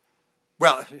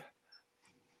 Well,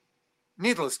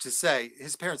 needless to say,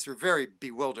 his parents were very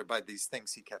bewildered by these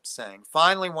things he kept saying.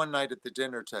 Finally, one night at the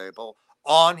dinner table,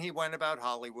 on he went about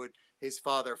Hollywood. His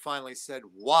father finally said,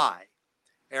 "Why?"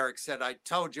 Eric said, "I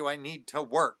told you I need to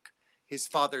work." His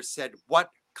father said,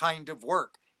 "What kind of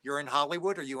work? You're in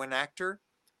Hollywood? Are you an actor?"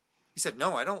 He said,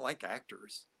 "No, I don't like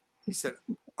actors." He said,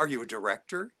 "Are you a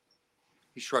director?"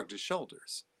 He shrugged his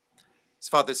shoulders. His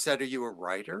father said, "Are you a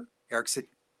writer?" Eric said,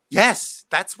 yes,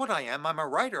 that's what I am. I'm a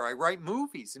writer. I write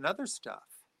movies and other stuff.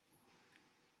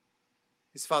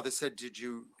 His father said, did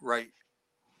you write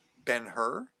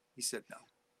Ben-Hur? He said, no.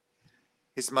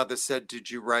 His mother said,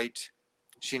 did you write,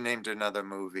 she named another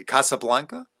movie,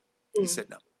 Casablanca? He said,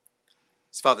 no.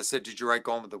 His father said, did you write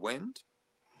Gone with the Wind?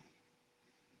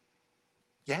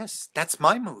 Yes, that's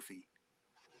my movie.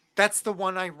 That's the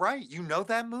one I write. You know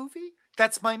that movie?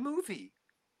 That's my movie.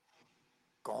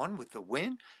 Gone with the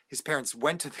Wind? His parents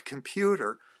went to the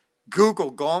computer,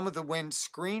 Googled Gone with the Wind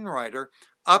screenwriter.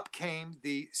 Up came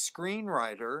the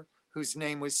screenwriter whose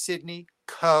name was Sidney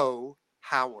Coe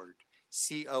Howard,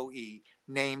 C-O-E,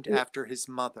 named after his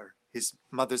mother. His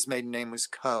mother's maiden name was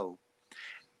Coe.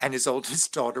 And his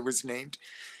oldest daughter was named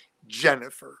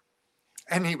Jennifer.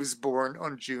 And he was born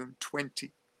on June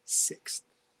 26th.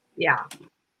 Yeah.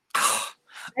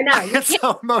 I know. It's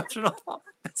so emotional.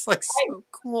 It's like so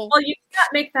cool. Well, you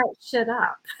can't make that shit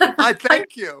up. I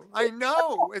thank you. I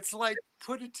know. It's like,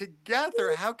 put it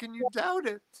together. How can you doubt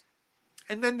it?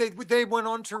 And then they went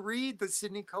on to read that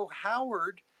Sidney Coe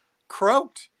Howard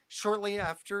croaked shortly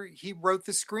after he wrote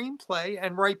the screenplay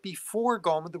and right before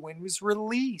Gone with the Wind was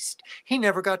released. He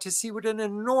never got to see what an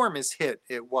enormous hit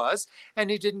it was, and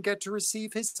he didn't get to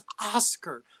receive his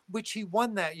Oscar, which he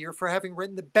won that year for having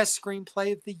written the best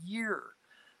screenplay of the year.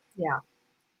 Yeah.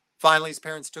 Finally, his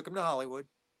parents took him to Hollywood.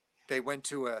 They went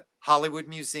to a Hollywood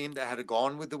museum that had a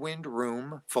Gone with the Wind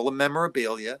room full of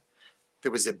memorabilia.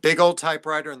 There was a big old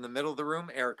typewriter in the middle of the room.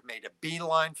 Eric made a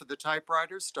beeline for the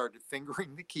typewriter, started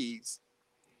fingering the keys.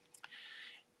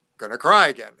 Gonna cry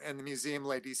again. And the museum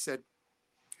lady said,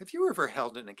 have you ever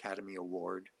held an Academy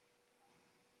Award?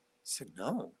 I said,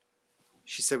 no.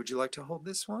 She said, would you like to hold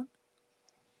this one?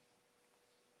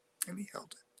 And he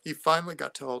held it. He finally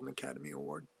got to hold an Academy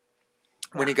Award.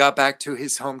 When he got back to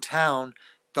his hometown,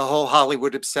 the whole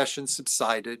Hollywood obsession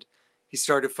subsided. He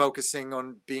started focusing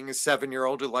on being a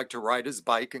 7-year-old who liked to ride his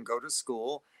bike and go to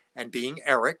school and being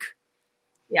Eric.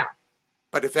 Yeah.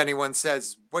 But if anyone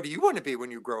says, what do you want to be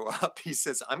when you grow up? He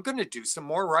says, I'm going to do some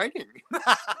more writing.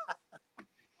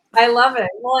 I love it.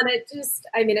 Well, and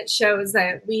it shows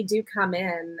that we do come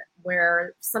in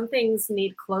where some things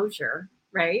need closure,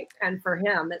 right? And for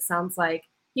him, it sounds like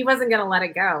he wasn't going to let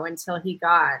it go until he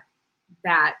got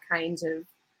that kind of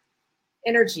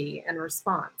energy and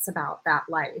response about that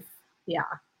life. Yeah.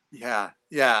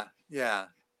 Yeah.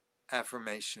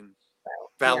 Affirmation,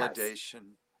 validation.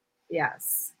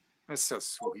 Yes. That's so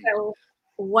sweet. So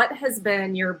what has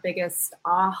been your biggest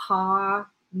aha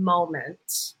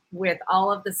moment with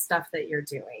all of the stuff that you're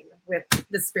doing with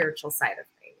the spiritual side of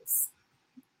things?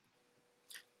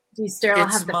 Do you still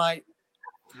have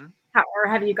or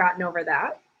have you gotten over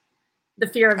that? The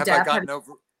fear of death. Have I gotten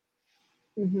over?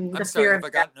 I'm sorry, have I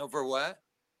gotten over what?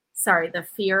 Sorry, the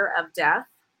fear of death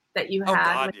that you had. Oh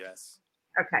God, yes.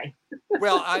 Okay.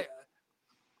 Well,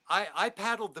 I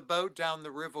paddled the boat down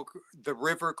the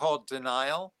river called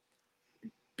denial,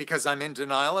 because I'm in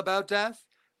denial about death,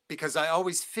 because I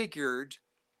always figured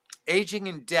aging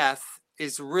and death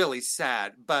is really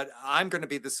sad, but I'm going to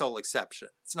be the sole exception.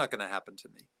 It's not going to happen to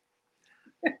me.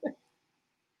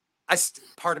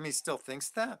 Part of me still thinks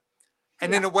that.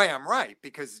 And in a way, I'm right,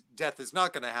 because death is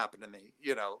not going to happen to me,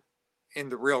 in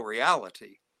the real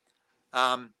reality.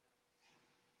 I'm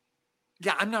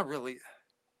not really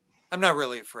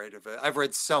afraid of it. I've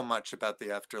read so much about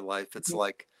the afterlife. It's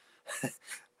like,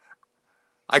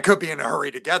 I could be in a hurry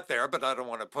to get there, but I don't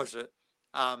want to push it.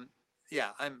 I'm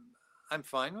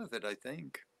fine with it, I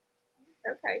think.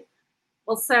 Okay.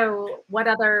 Well, so what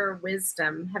other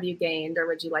wisdom have you gained, or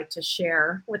would you like to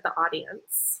share with the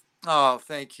audience? Oh,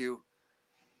 thank you.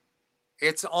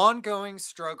 It's ongoing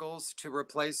struggles to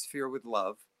replace fear with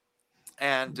love.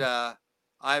 And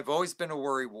I've always been a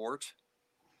worrywart.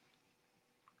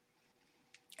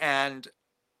 And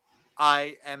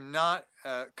I am not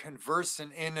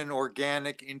conversant in an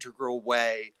organic, integral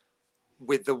way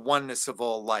with the oneness of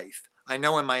all life. I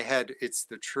know in my head it's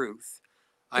the truth.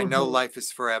 I know life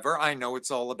is forever. I know it's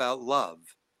all about love.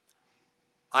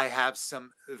 I have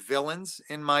some villains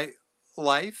in my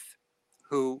life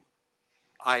who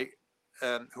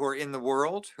are in the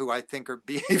world, who I think are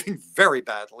behaving very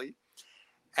badly.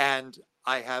 And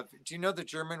I have, do you know the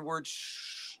German word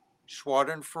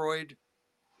Schadenfreude?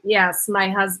 Yes, my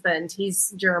husband,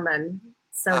 he's German,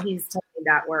 so he's telling me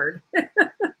that word.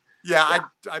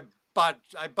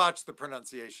 I botched the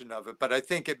pronunciation of it, but I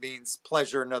think it means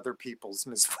pleasure in other people's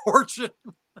misfortune.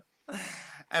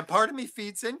 And part of me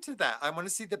feeds into that. I want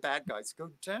to see the bad guys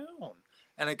go down.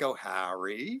 And I go,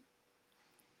 Harry.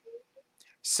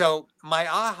 So my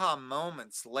aha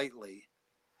moments lately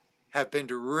have been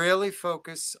to really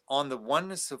focus on the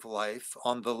oneness of life,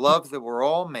 on the love that we're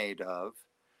all made of.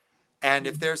 And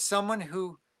if there's someone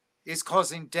who is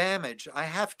causing damage, I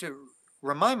have to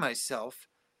remind myself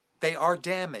they are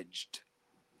damaged.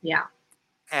 Yeah.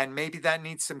 And maybe that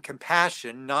needs some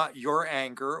compassion, not your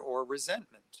anger or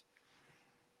resentment.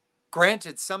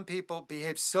 Granted, some people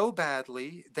behave so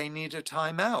badly, they need a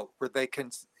timeout where they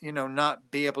can,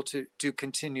 not be able to do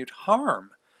continued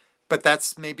harm. But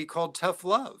that's maybe called tough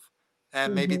love.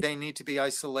 And maybe they need to be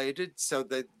isolated so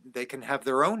that they can have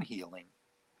their own healing.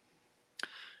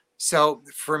 So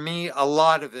for me, a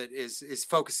lot of it is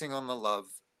focusing on the love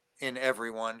in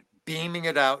everyone, beaming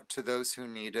it out to those who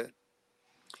need it.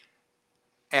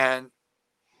 And,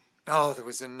 there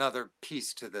was another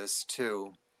piece to this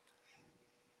too,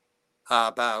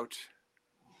 about,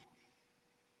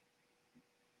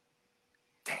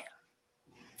 damn,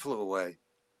 flew away.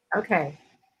 Okay.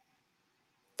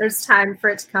 There's time for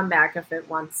it to come back if it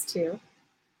wants to.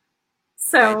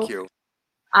 So thank you.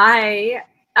 I,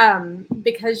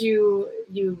 because you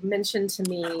mentioned to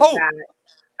me that,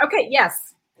 okay,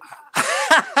 yes.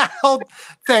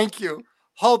 Thank you.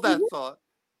 Hold that thought.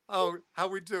 Oh, how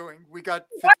are we doing? We got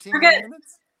 15 more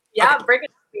minutes? Yeah, okay. Bring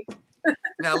it.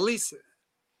 Now, Lisa,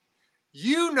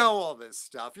 you know all this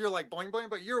stuff. You're like boing, boing,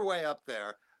 but you're way up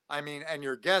there. I mean, and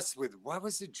your guests with, what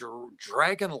was it,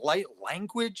 dragon light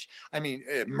language? I mean,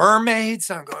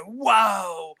 mermaids. I'm going,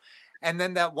 whoa. And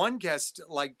then that one guest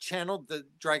like channeled the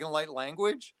dragon light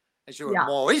language. And she went,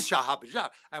 yeah.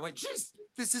 I went, geez,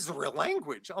 this is a real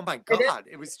language. Oh my God.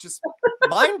 It was just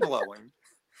mind blowing.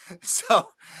 So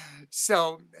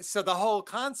the whole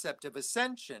concept of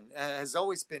ascension has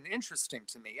always been interesting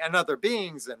to me, and other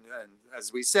beings, and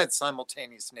as we said,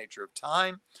 simultaneous nature of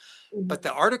time. But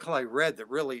the article I read that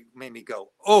really made me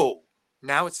go, oh,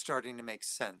 now it's starting to make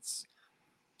sense.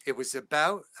 It was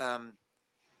about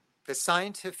the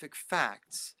scientific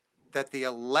facts that the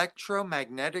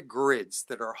electromagnetic grids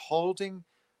that are holding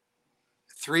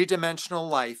three-dimensional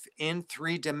life in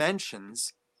 3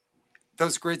 dimensions,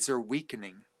 those grids are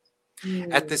weakening.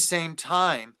 At the same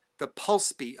time, the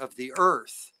pulse beat of the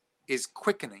earth is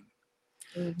quickening.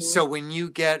 So when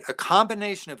you get a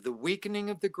combination of the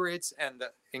weakening of the grids and the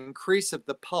increase of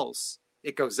the pulse,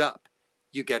 it goes up.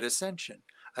 You get ascension.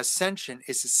 Ascension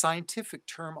is a scientific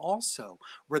term also,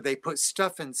 where they put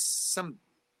stuff in some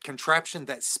contraption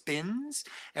that spins.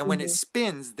 And when it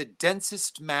spins, the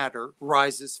densest matter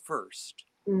rises first.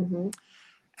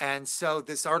 And so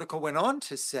this article went on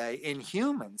to say, in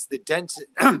humans, the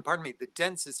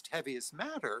densest, heaviest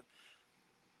matter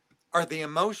are the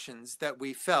emotions that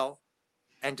we felt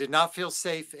and did not feel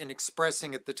safe in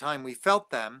expressing at the time we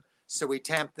felt them. So we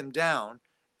tamped them down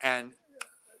and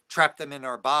trapped them in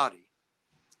our body,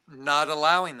 not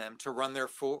allowing them to run their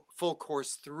full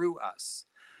course through us.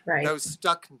 Right. Those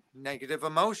stuck negative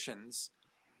emotions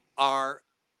are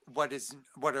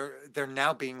they're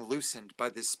now being loosened by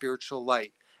this spiritual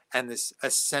light and this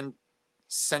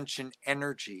ascension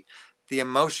energy. The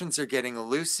emotions are getting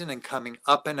loosened and coming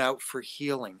up and out for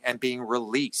healing and being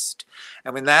released.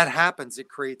 And when that happens, it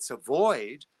creates a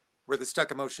void where the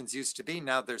stuck emotions used to be.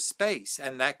 Now there's space,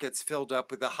 and that gets filled up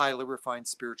with a highly refined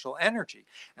spiritual energy.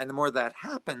 And the more that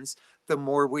happens, the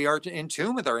more we are in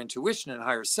tune with our intuition and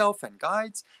higher self and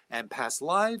guides and past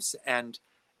lives and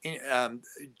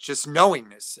just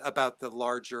knowingness about the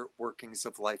larger workings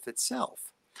of life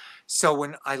itself. So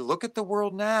when I look at the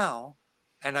world now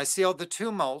and I see all the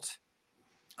tumult,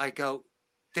 I go,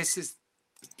 this is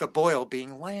the boil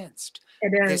being lanced.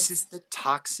 It is. This is the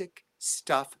toxic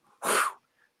stuff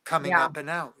coming up and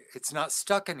out. It's not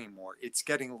stuck anymore. It's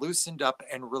getting loosened up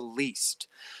and released.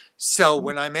 So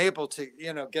when I'm able to,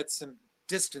 get some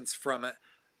distance from it,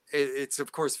 it's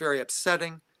of course very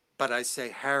upsetting, but I say,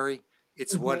 Harry,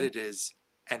 it's what it is,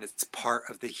 and it's part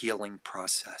of the healing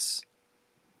process.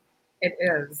 It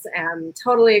is, and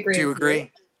totally agree. Do you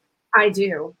agree? I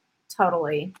do,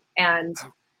 totally. And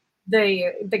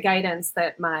the guidance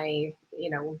that my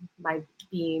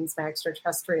beings, my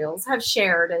extraterrestrials have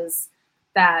shared is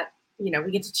that, we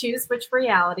get to choose which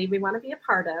reality we want to be a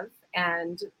part of.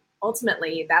 And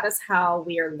ultimately, that is how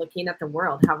we are looking at the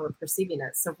world, how we're perceiving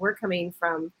it. So if we're coming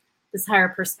from this higher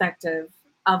perspective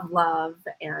of love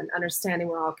and understanding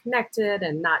we're all connected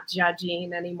and not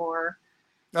judging anymore,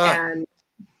 and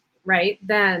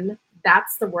then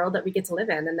that's the world that we get to live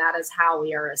in, and that is how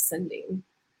we are ascending.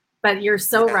 But you're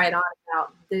so right on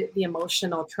about the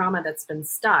emotional trauma that's been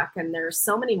stuck, and there's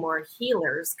so many more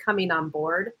healers coming on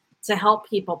board to help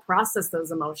people process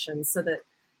those emotions so that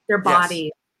their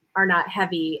bodies are not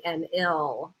heavy and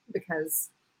ill, because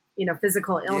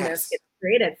physical illness gets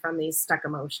created from these stuck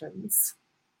emotions.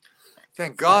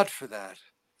 Thank God for that.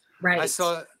 Right. I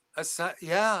saw a psychic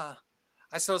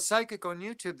on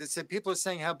YouTube that said people are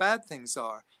saying how bad things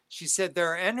are. She said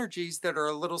there are energies that are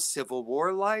a little Civil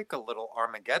War-like, a little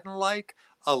Armageddon-like,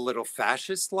 a little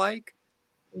fascist-like,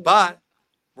 but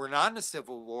we're not in a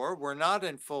civil war, we're not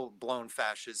in full-blown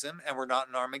fascism, and we're not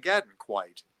in Armageddon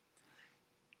quite.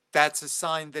 That's a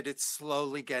sign that it's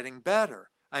slowly getting better.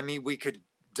 I mean, we could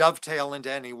dovetail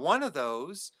into any one of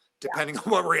those, depending on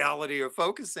what reality you're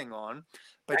focusing on.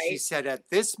 But she said at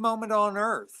this moment on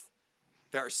Earth,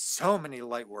 there are so many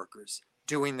light workers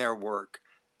doing their work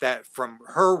that from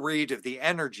her read of the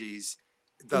energies,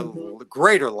 the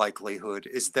greater likelihood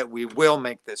is that we will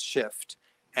make this shift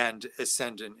and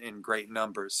ascend in great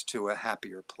numbers to a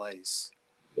happier place.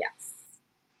 Yes.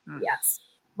 Yes.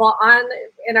 Well,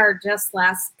 in our just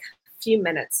last few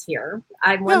minutes here,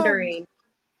 I'm wondering,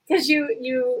 because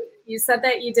you said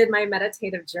that you did my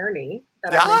meditative journey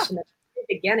that I mentioned at the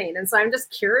beginning, and so I'm just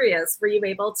curious, were you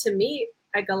able to meet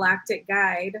a galactic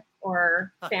guide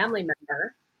or family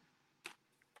member?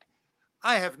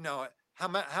 I have no.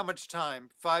 How much time?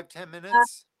 5-10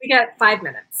 minutes? We got 5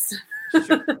 minutes.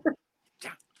 Sure.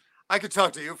 Yeah. I could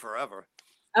talk to you forever.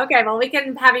 Okay, well, we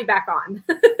can have you back on.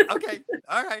 Okay.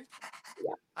 All right.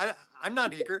 Yeah. I'm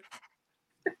not eager.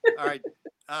 All right.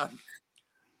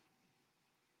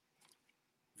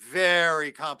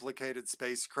 Very complicated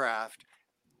spacecraft.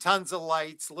 Tons of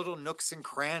lights, little nooks and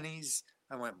crannies.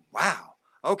 I went, wow.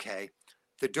 Okay.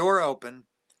 The door opened.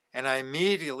 And I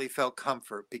immediately felt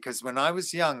comfort because when I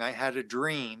was young, I had a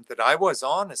dream that I was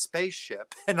on a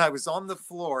spaceship and I was on the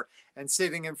floor and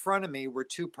sitting in front of me were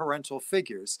two parental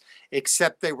figures,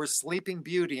 except they were Sleeping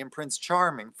Beauty and Prince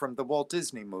Charming from the Walt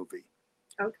Disney movie.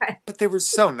 Okay. But they were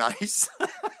so nice.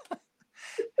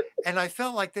 And I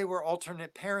felt like they were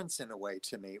alternate parents in a way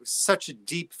to me. It was such a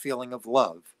deep feeling of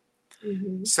love.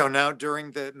 So now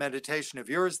during the meditation of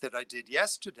yours that I did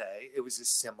yesterday, it was a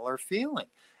similar feeling.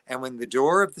 And when the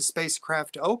door of the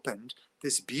spacecraft opened,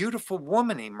 this beautiful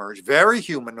woman emerged, very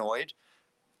humanoid,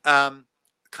 kind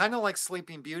of like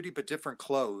Sleeping Beauty, but different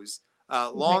clothes.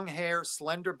 Long hair,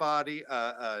 slender body,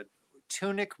 a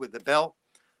tunic with a belt,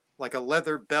 like a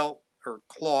leather belt or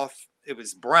cloth. It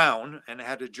was brown and it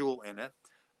had a jewel in it.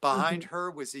 Behind her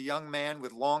was a young man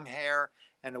with long hair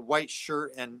and a white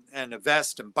shirt and a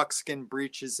vest and buckskin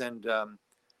breeches and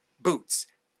boots,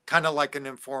 kind of like an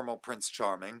informal Prince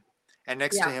Charming. And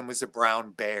next to him was a brown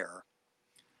bear.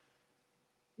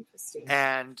 Interesting.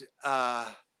 And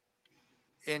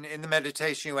in the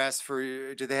meditation, you asked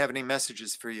for, do they have any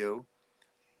messages for you?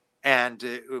 And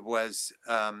it was,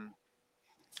 I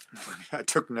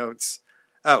took notes.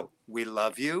 Oh, we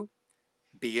love you.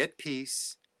 Be at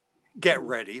peace. Get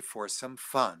ready for some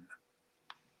fun.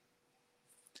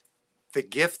 The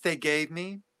gift they gave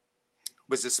me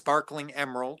was a sparkling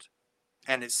emerald,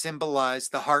 and it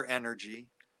symbolized the heart energy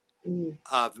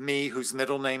of me, whose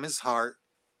middle name is Heart,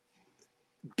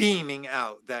 beaming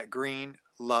out that green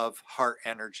love heart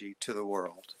energy to the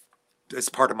world as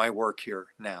part of my work here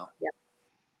now. Yep.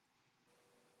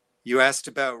 You asked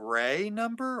about Ray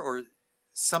number or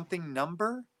something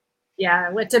number? Yeah,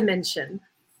 what dimension?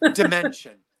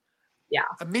 Dimension. Yeah.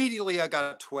 Immediately I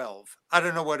got 12. I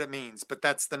don't know what it means, but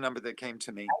that's the number that came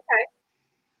to me. Okay.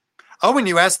 Oh, and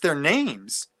you asked their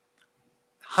names.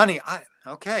 Honey,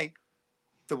 okay.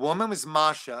 The woman was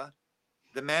Masha.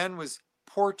 The man was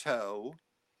Porto.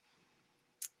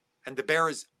 And the bear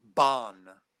is Bon.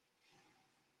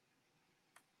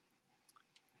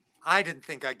 I didn't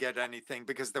think I'd get anything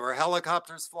because there were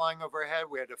helicopters flying overhead.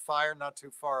 We had a fire not too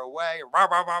far away. Rah,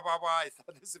 rah, rah, rah, rah. I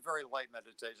thought this is a very light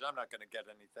meditation. I'm not going to get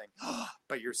anything.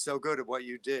 But you're so good at what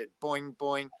you did. Boing,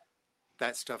 boing.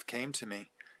 That stuff came to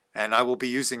me. And I will be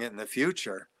using it in the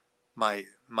future. My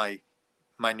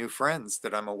new friends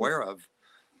that I'm aware of.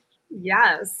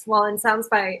 Yes. Well, and sounds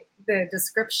by the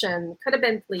description could have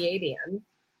been Pleiadian.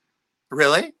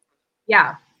 Really?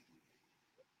 Yeah.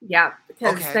 Yeah,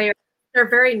 because they're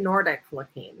very Nordic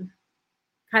looking.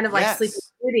 Kind of like Sleeping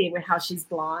Beauty with how she's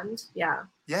blonde. Yeah.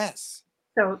 Yes.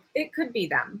 So it could be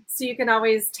them. So you can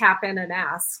always tap in and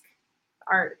ask,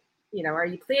 are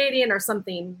you Pleiadian or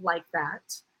something like that?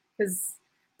 Because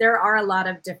there are a lot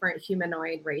of different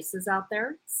humanoid races out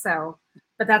there. So,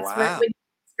 but that's what when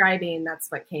you're describing, that's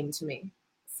what came to me.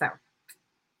 So,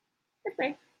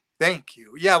 okay. Thank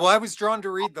you. Yeah, well, I was drawn to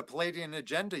read the Pleiadian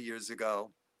Agenda years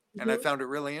ago, and I found it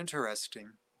really interesting.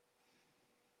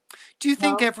 Do you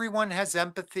think everyone has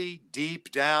empathy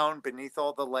deep down beneath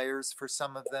all the layers for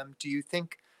some of them? Do you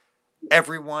think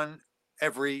everyone,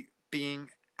 every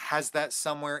being has that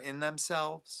somewhere in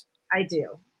themselves? I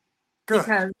do. Good.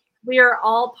 Because we are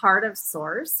all part of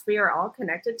Source. We are all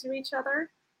connected to each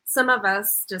other. some of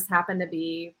us just happen to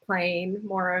be playing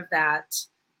more of that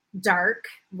dark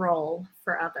role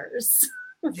for others.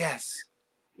 Yes.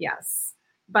 Yes.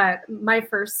 But my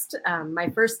first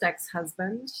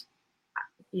ex-husband,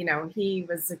 he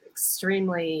was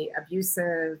extremely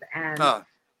abusive, and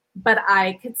but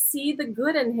I could see the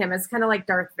good in him. It's kind of like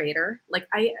Darth Vader. Like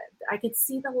I could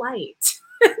see the light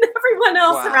and everyone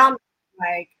else around me,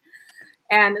 like,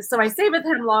 and so I stayed with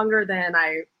him longer than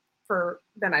I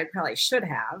probably should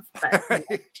have, but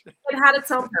it had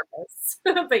its own purpose.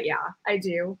 But yeah, I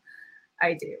do.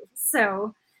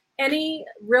 So any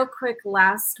real quick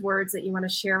last words that you want to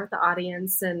share with the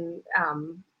audience, and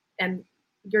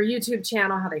your YouTube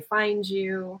channel, how they find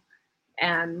you,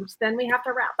 and then we have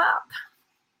to wrap up.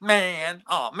 Man.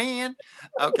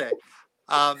 Okay.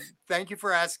 Thank you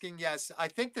for asking. Yes, I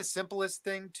think the simplest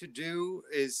thing to do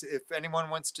is, if anyone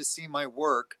wants to see my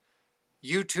work,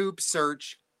 YouTube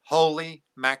search Holy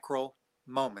Mackerel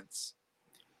Moments.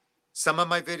 Some of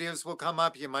my videos will come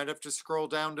up. You might have to scroll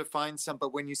down to find some,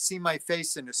 but when you see my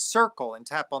face in a circle and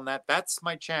tap on that, that's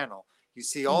my channel. You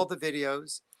see all the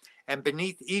videos, and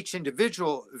beneath each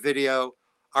individual video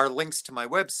are links to my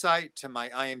website, to my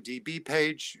IMDb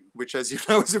page, which, as you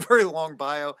know, is a very long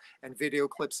bio, and video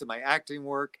clips of my acting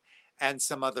work, and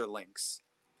some other links.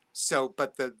 So,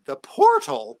 but the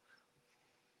portal,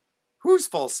 who's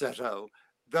falsetto?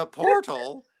 The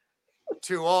portal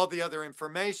to all the other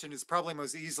information is probably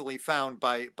most easily found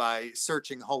by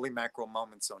searching Holy Mackerel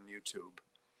Moments on YouTube.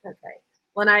 Okay.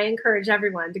 Well, and I encourage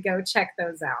everyone to go check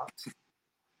those out.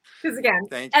 Because again,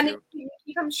 you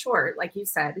keep them short, like you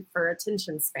said, for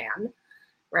attention span,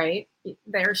 right?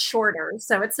 They're shorter.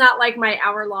 So it's not like my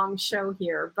hour-long show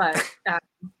here, but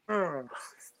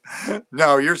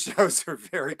no, your shows are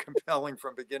very compelling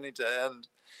from beginning to end.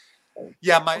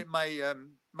 Yeah,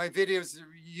 my videos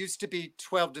used to be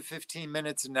 12 to 15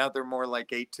 minutes, and now they're more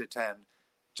like 8 to 10.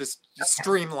 Just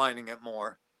streamlining it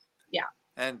more. Yeah.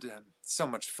 And so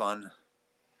much fun.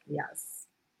 Yes.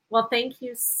 Well, thank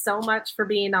you so much for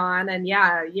being on. And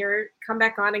yeah, come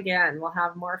back on again. We'll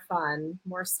have more fun,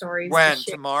 more stories. When?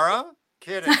 Tomorrow?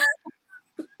 Kidding.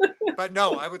 But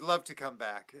no, I would love to come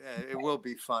back. It will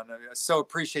be fun. I so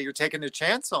appreciate you taking a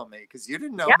chance on me, because you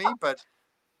didn't know me,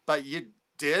 but you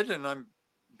did, and I'm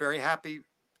very happy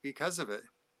because of it.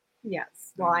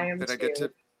 Yes. Well, I am that too. I get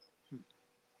to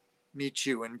meet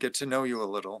you and get to know you a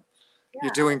little. Yeah.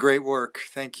 You're doing great work.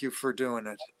 Thank you for doing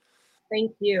it.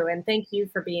 Thank you. And thank you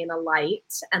for being a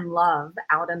light and love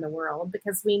out in the world,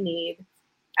 because we need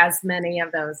as many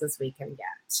of those as we can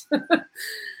get.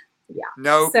 Yeah.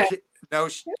 No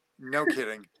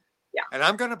kidding. Yeah. And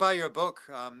I'm going to buy you a book.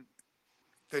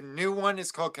 The new one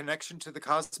is called Connection to the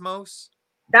Cosmos.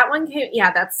 That one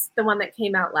that's the one that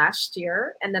came out last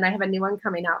year. And then I have a new one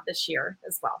coming out this year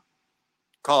as well.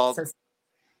 Called? So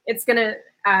it's going to,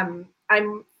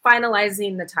 I'm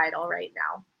finalizing the title right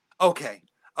now. Okay.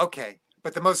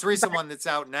 But the most recent one that's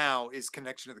out now is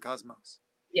Connection to the Cosmos.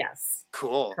 Yes.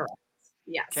 Cool. Correct.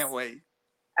 Yes. Can't wait.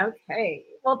 Okay.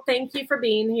 Well, thank you for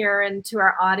being here. And to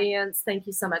our audience, thank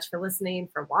you so much for listening,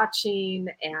 for watching.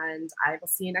 And I will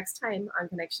see you next time on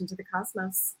Connection to the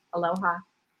Cosmos. Aloha.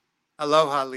 Aloha.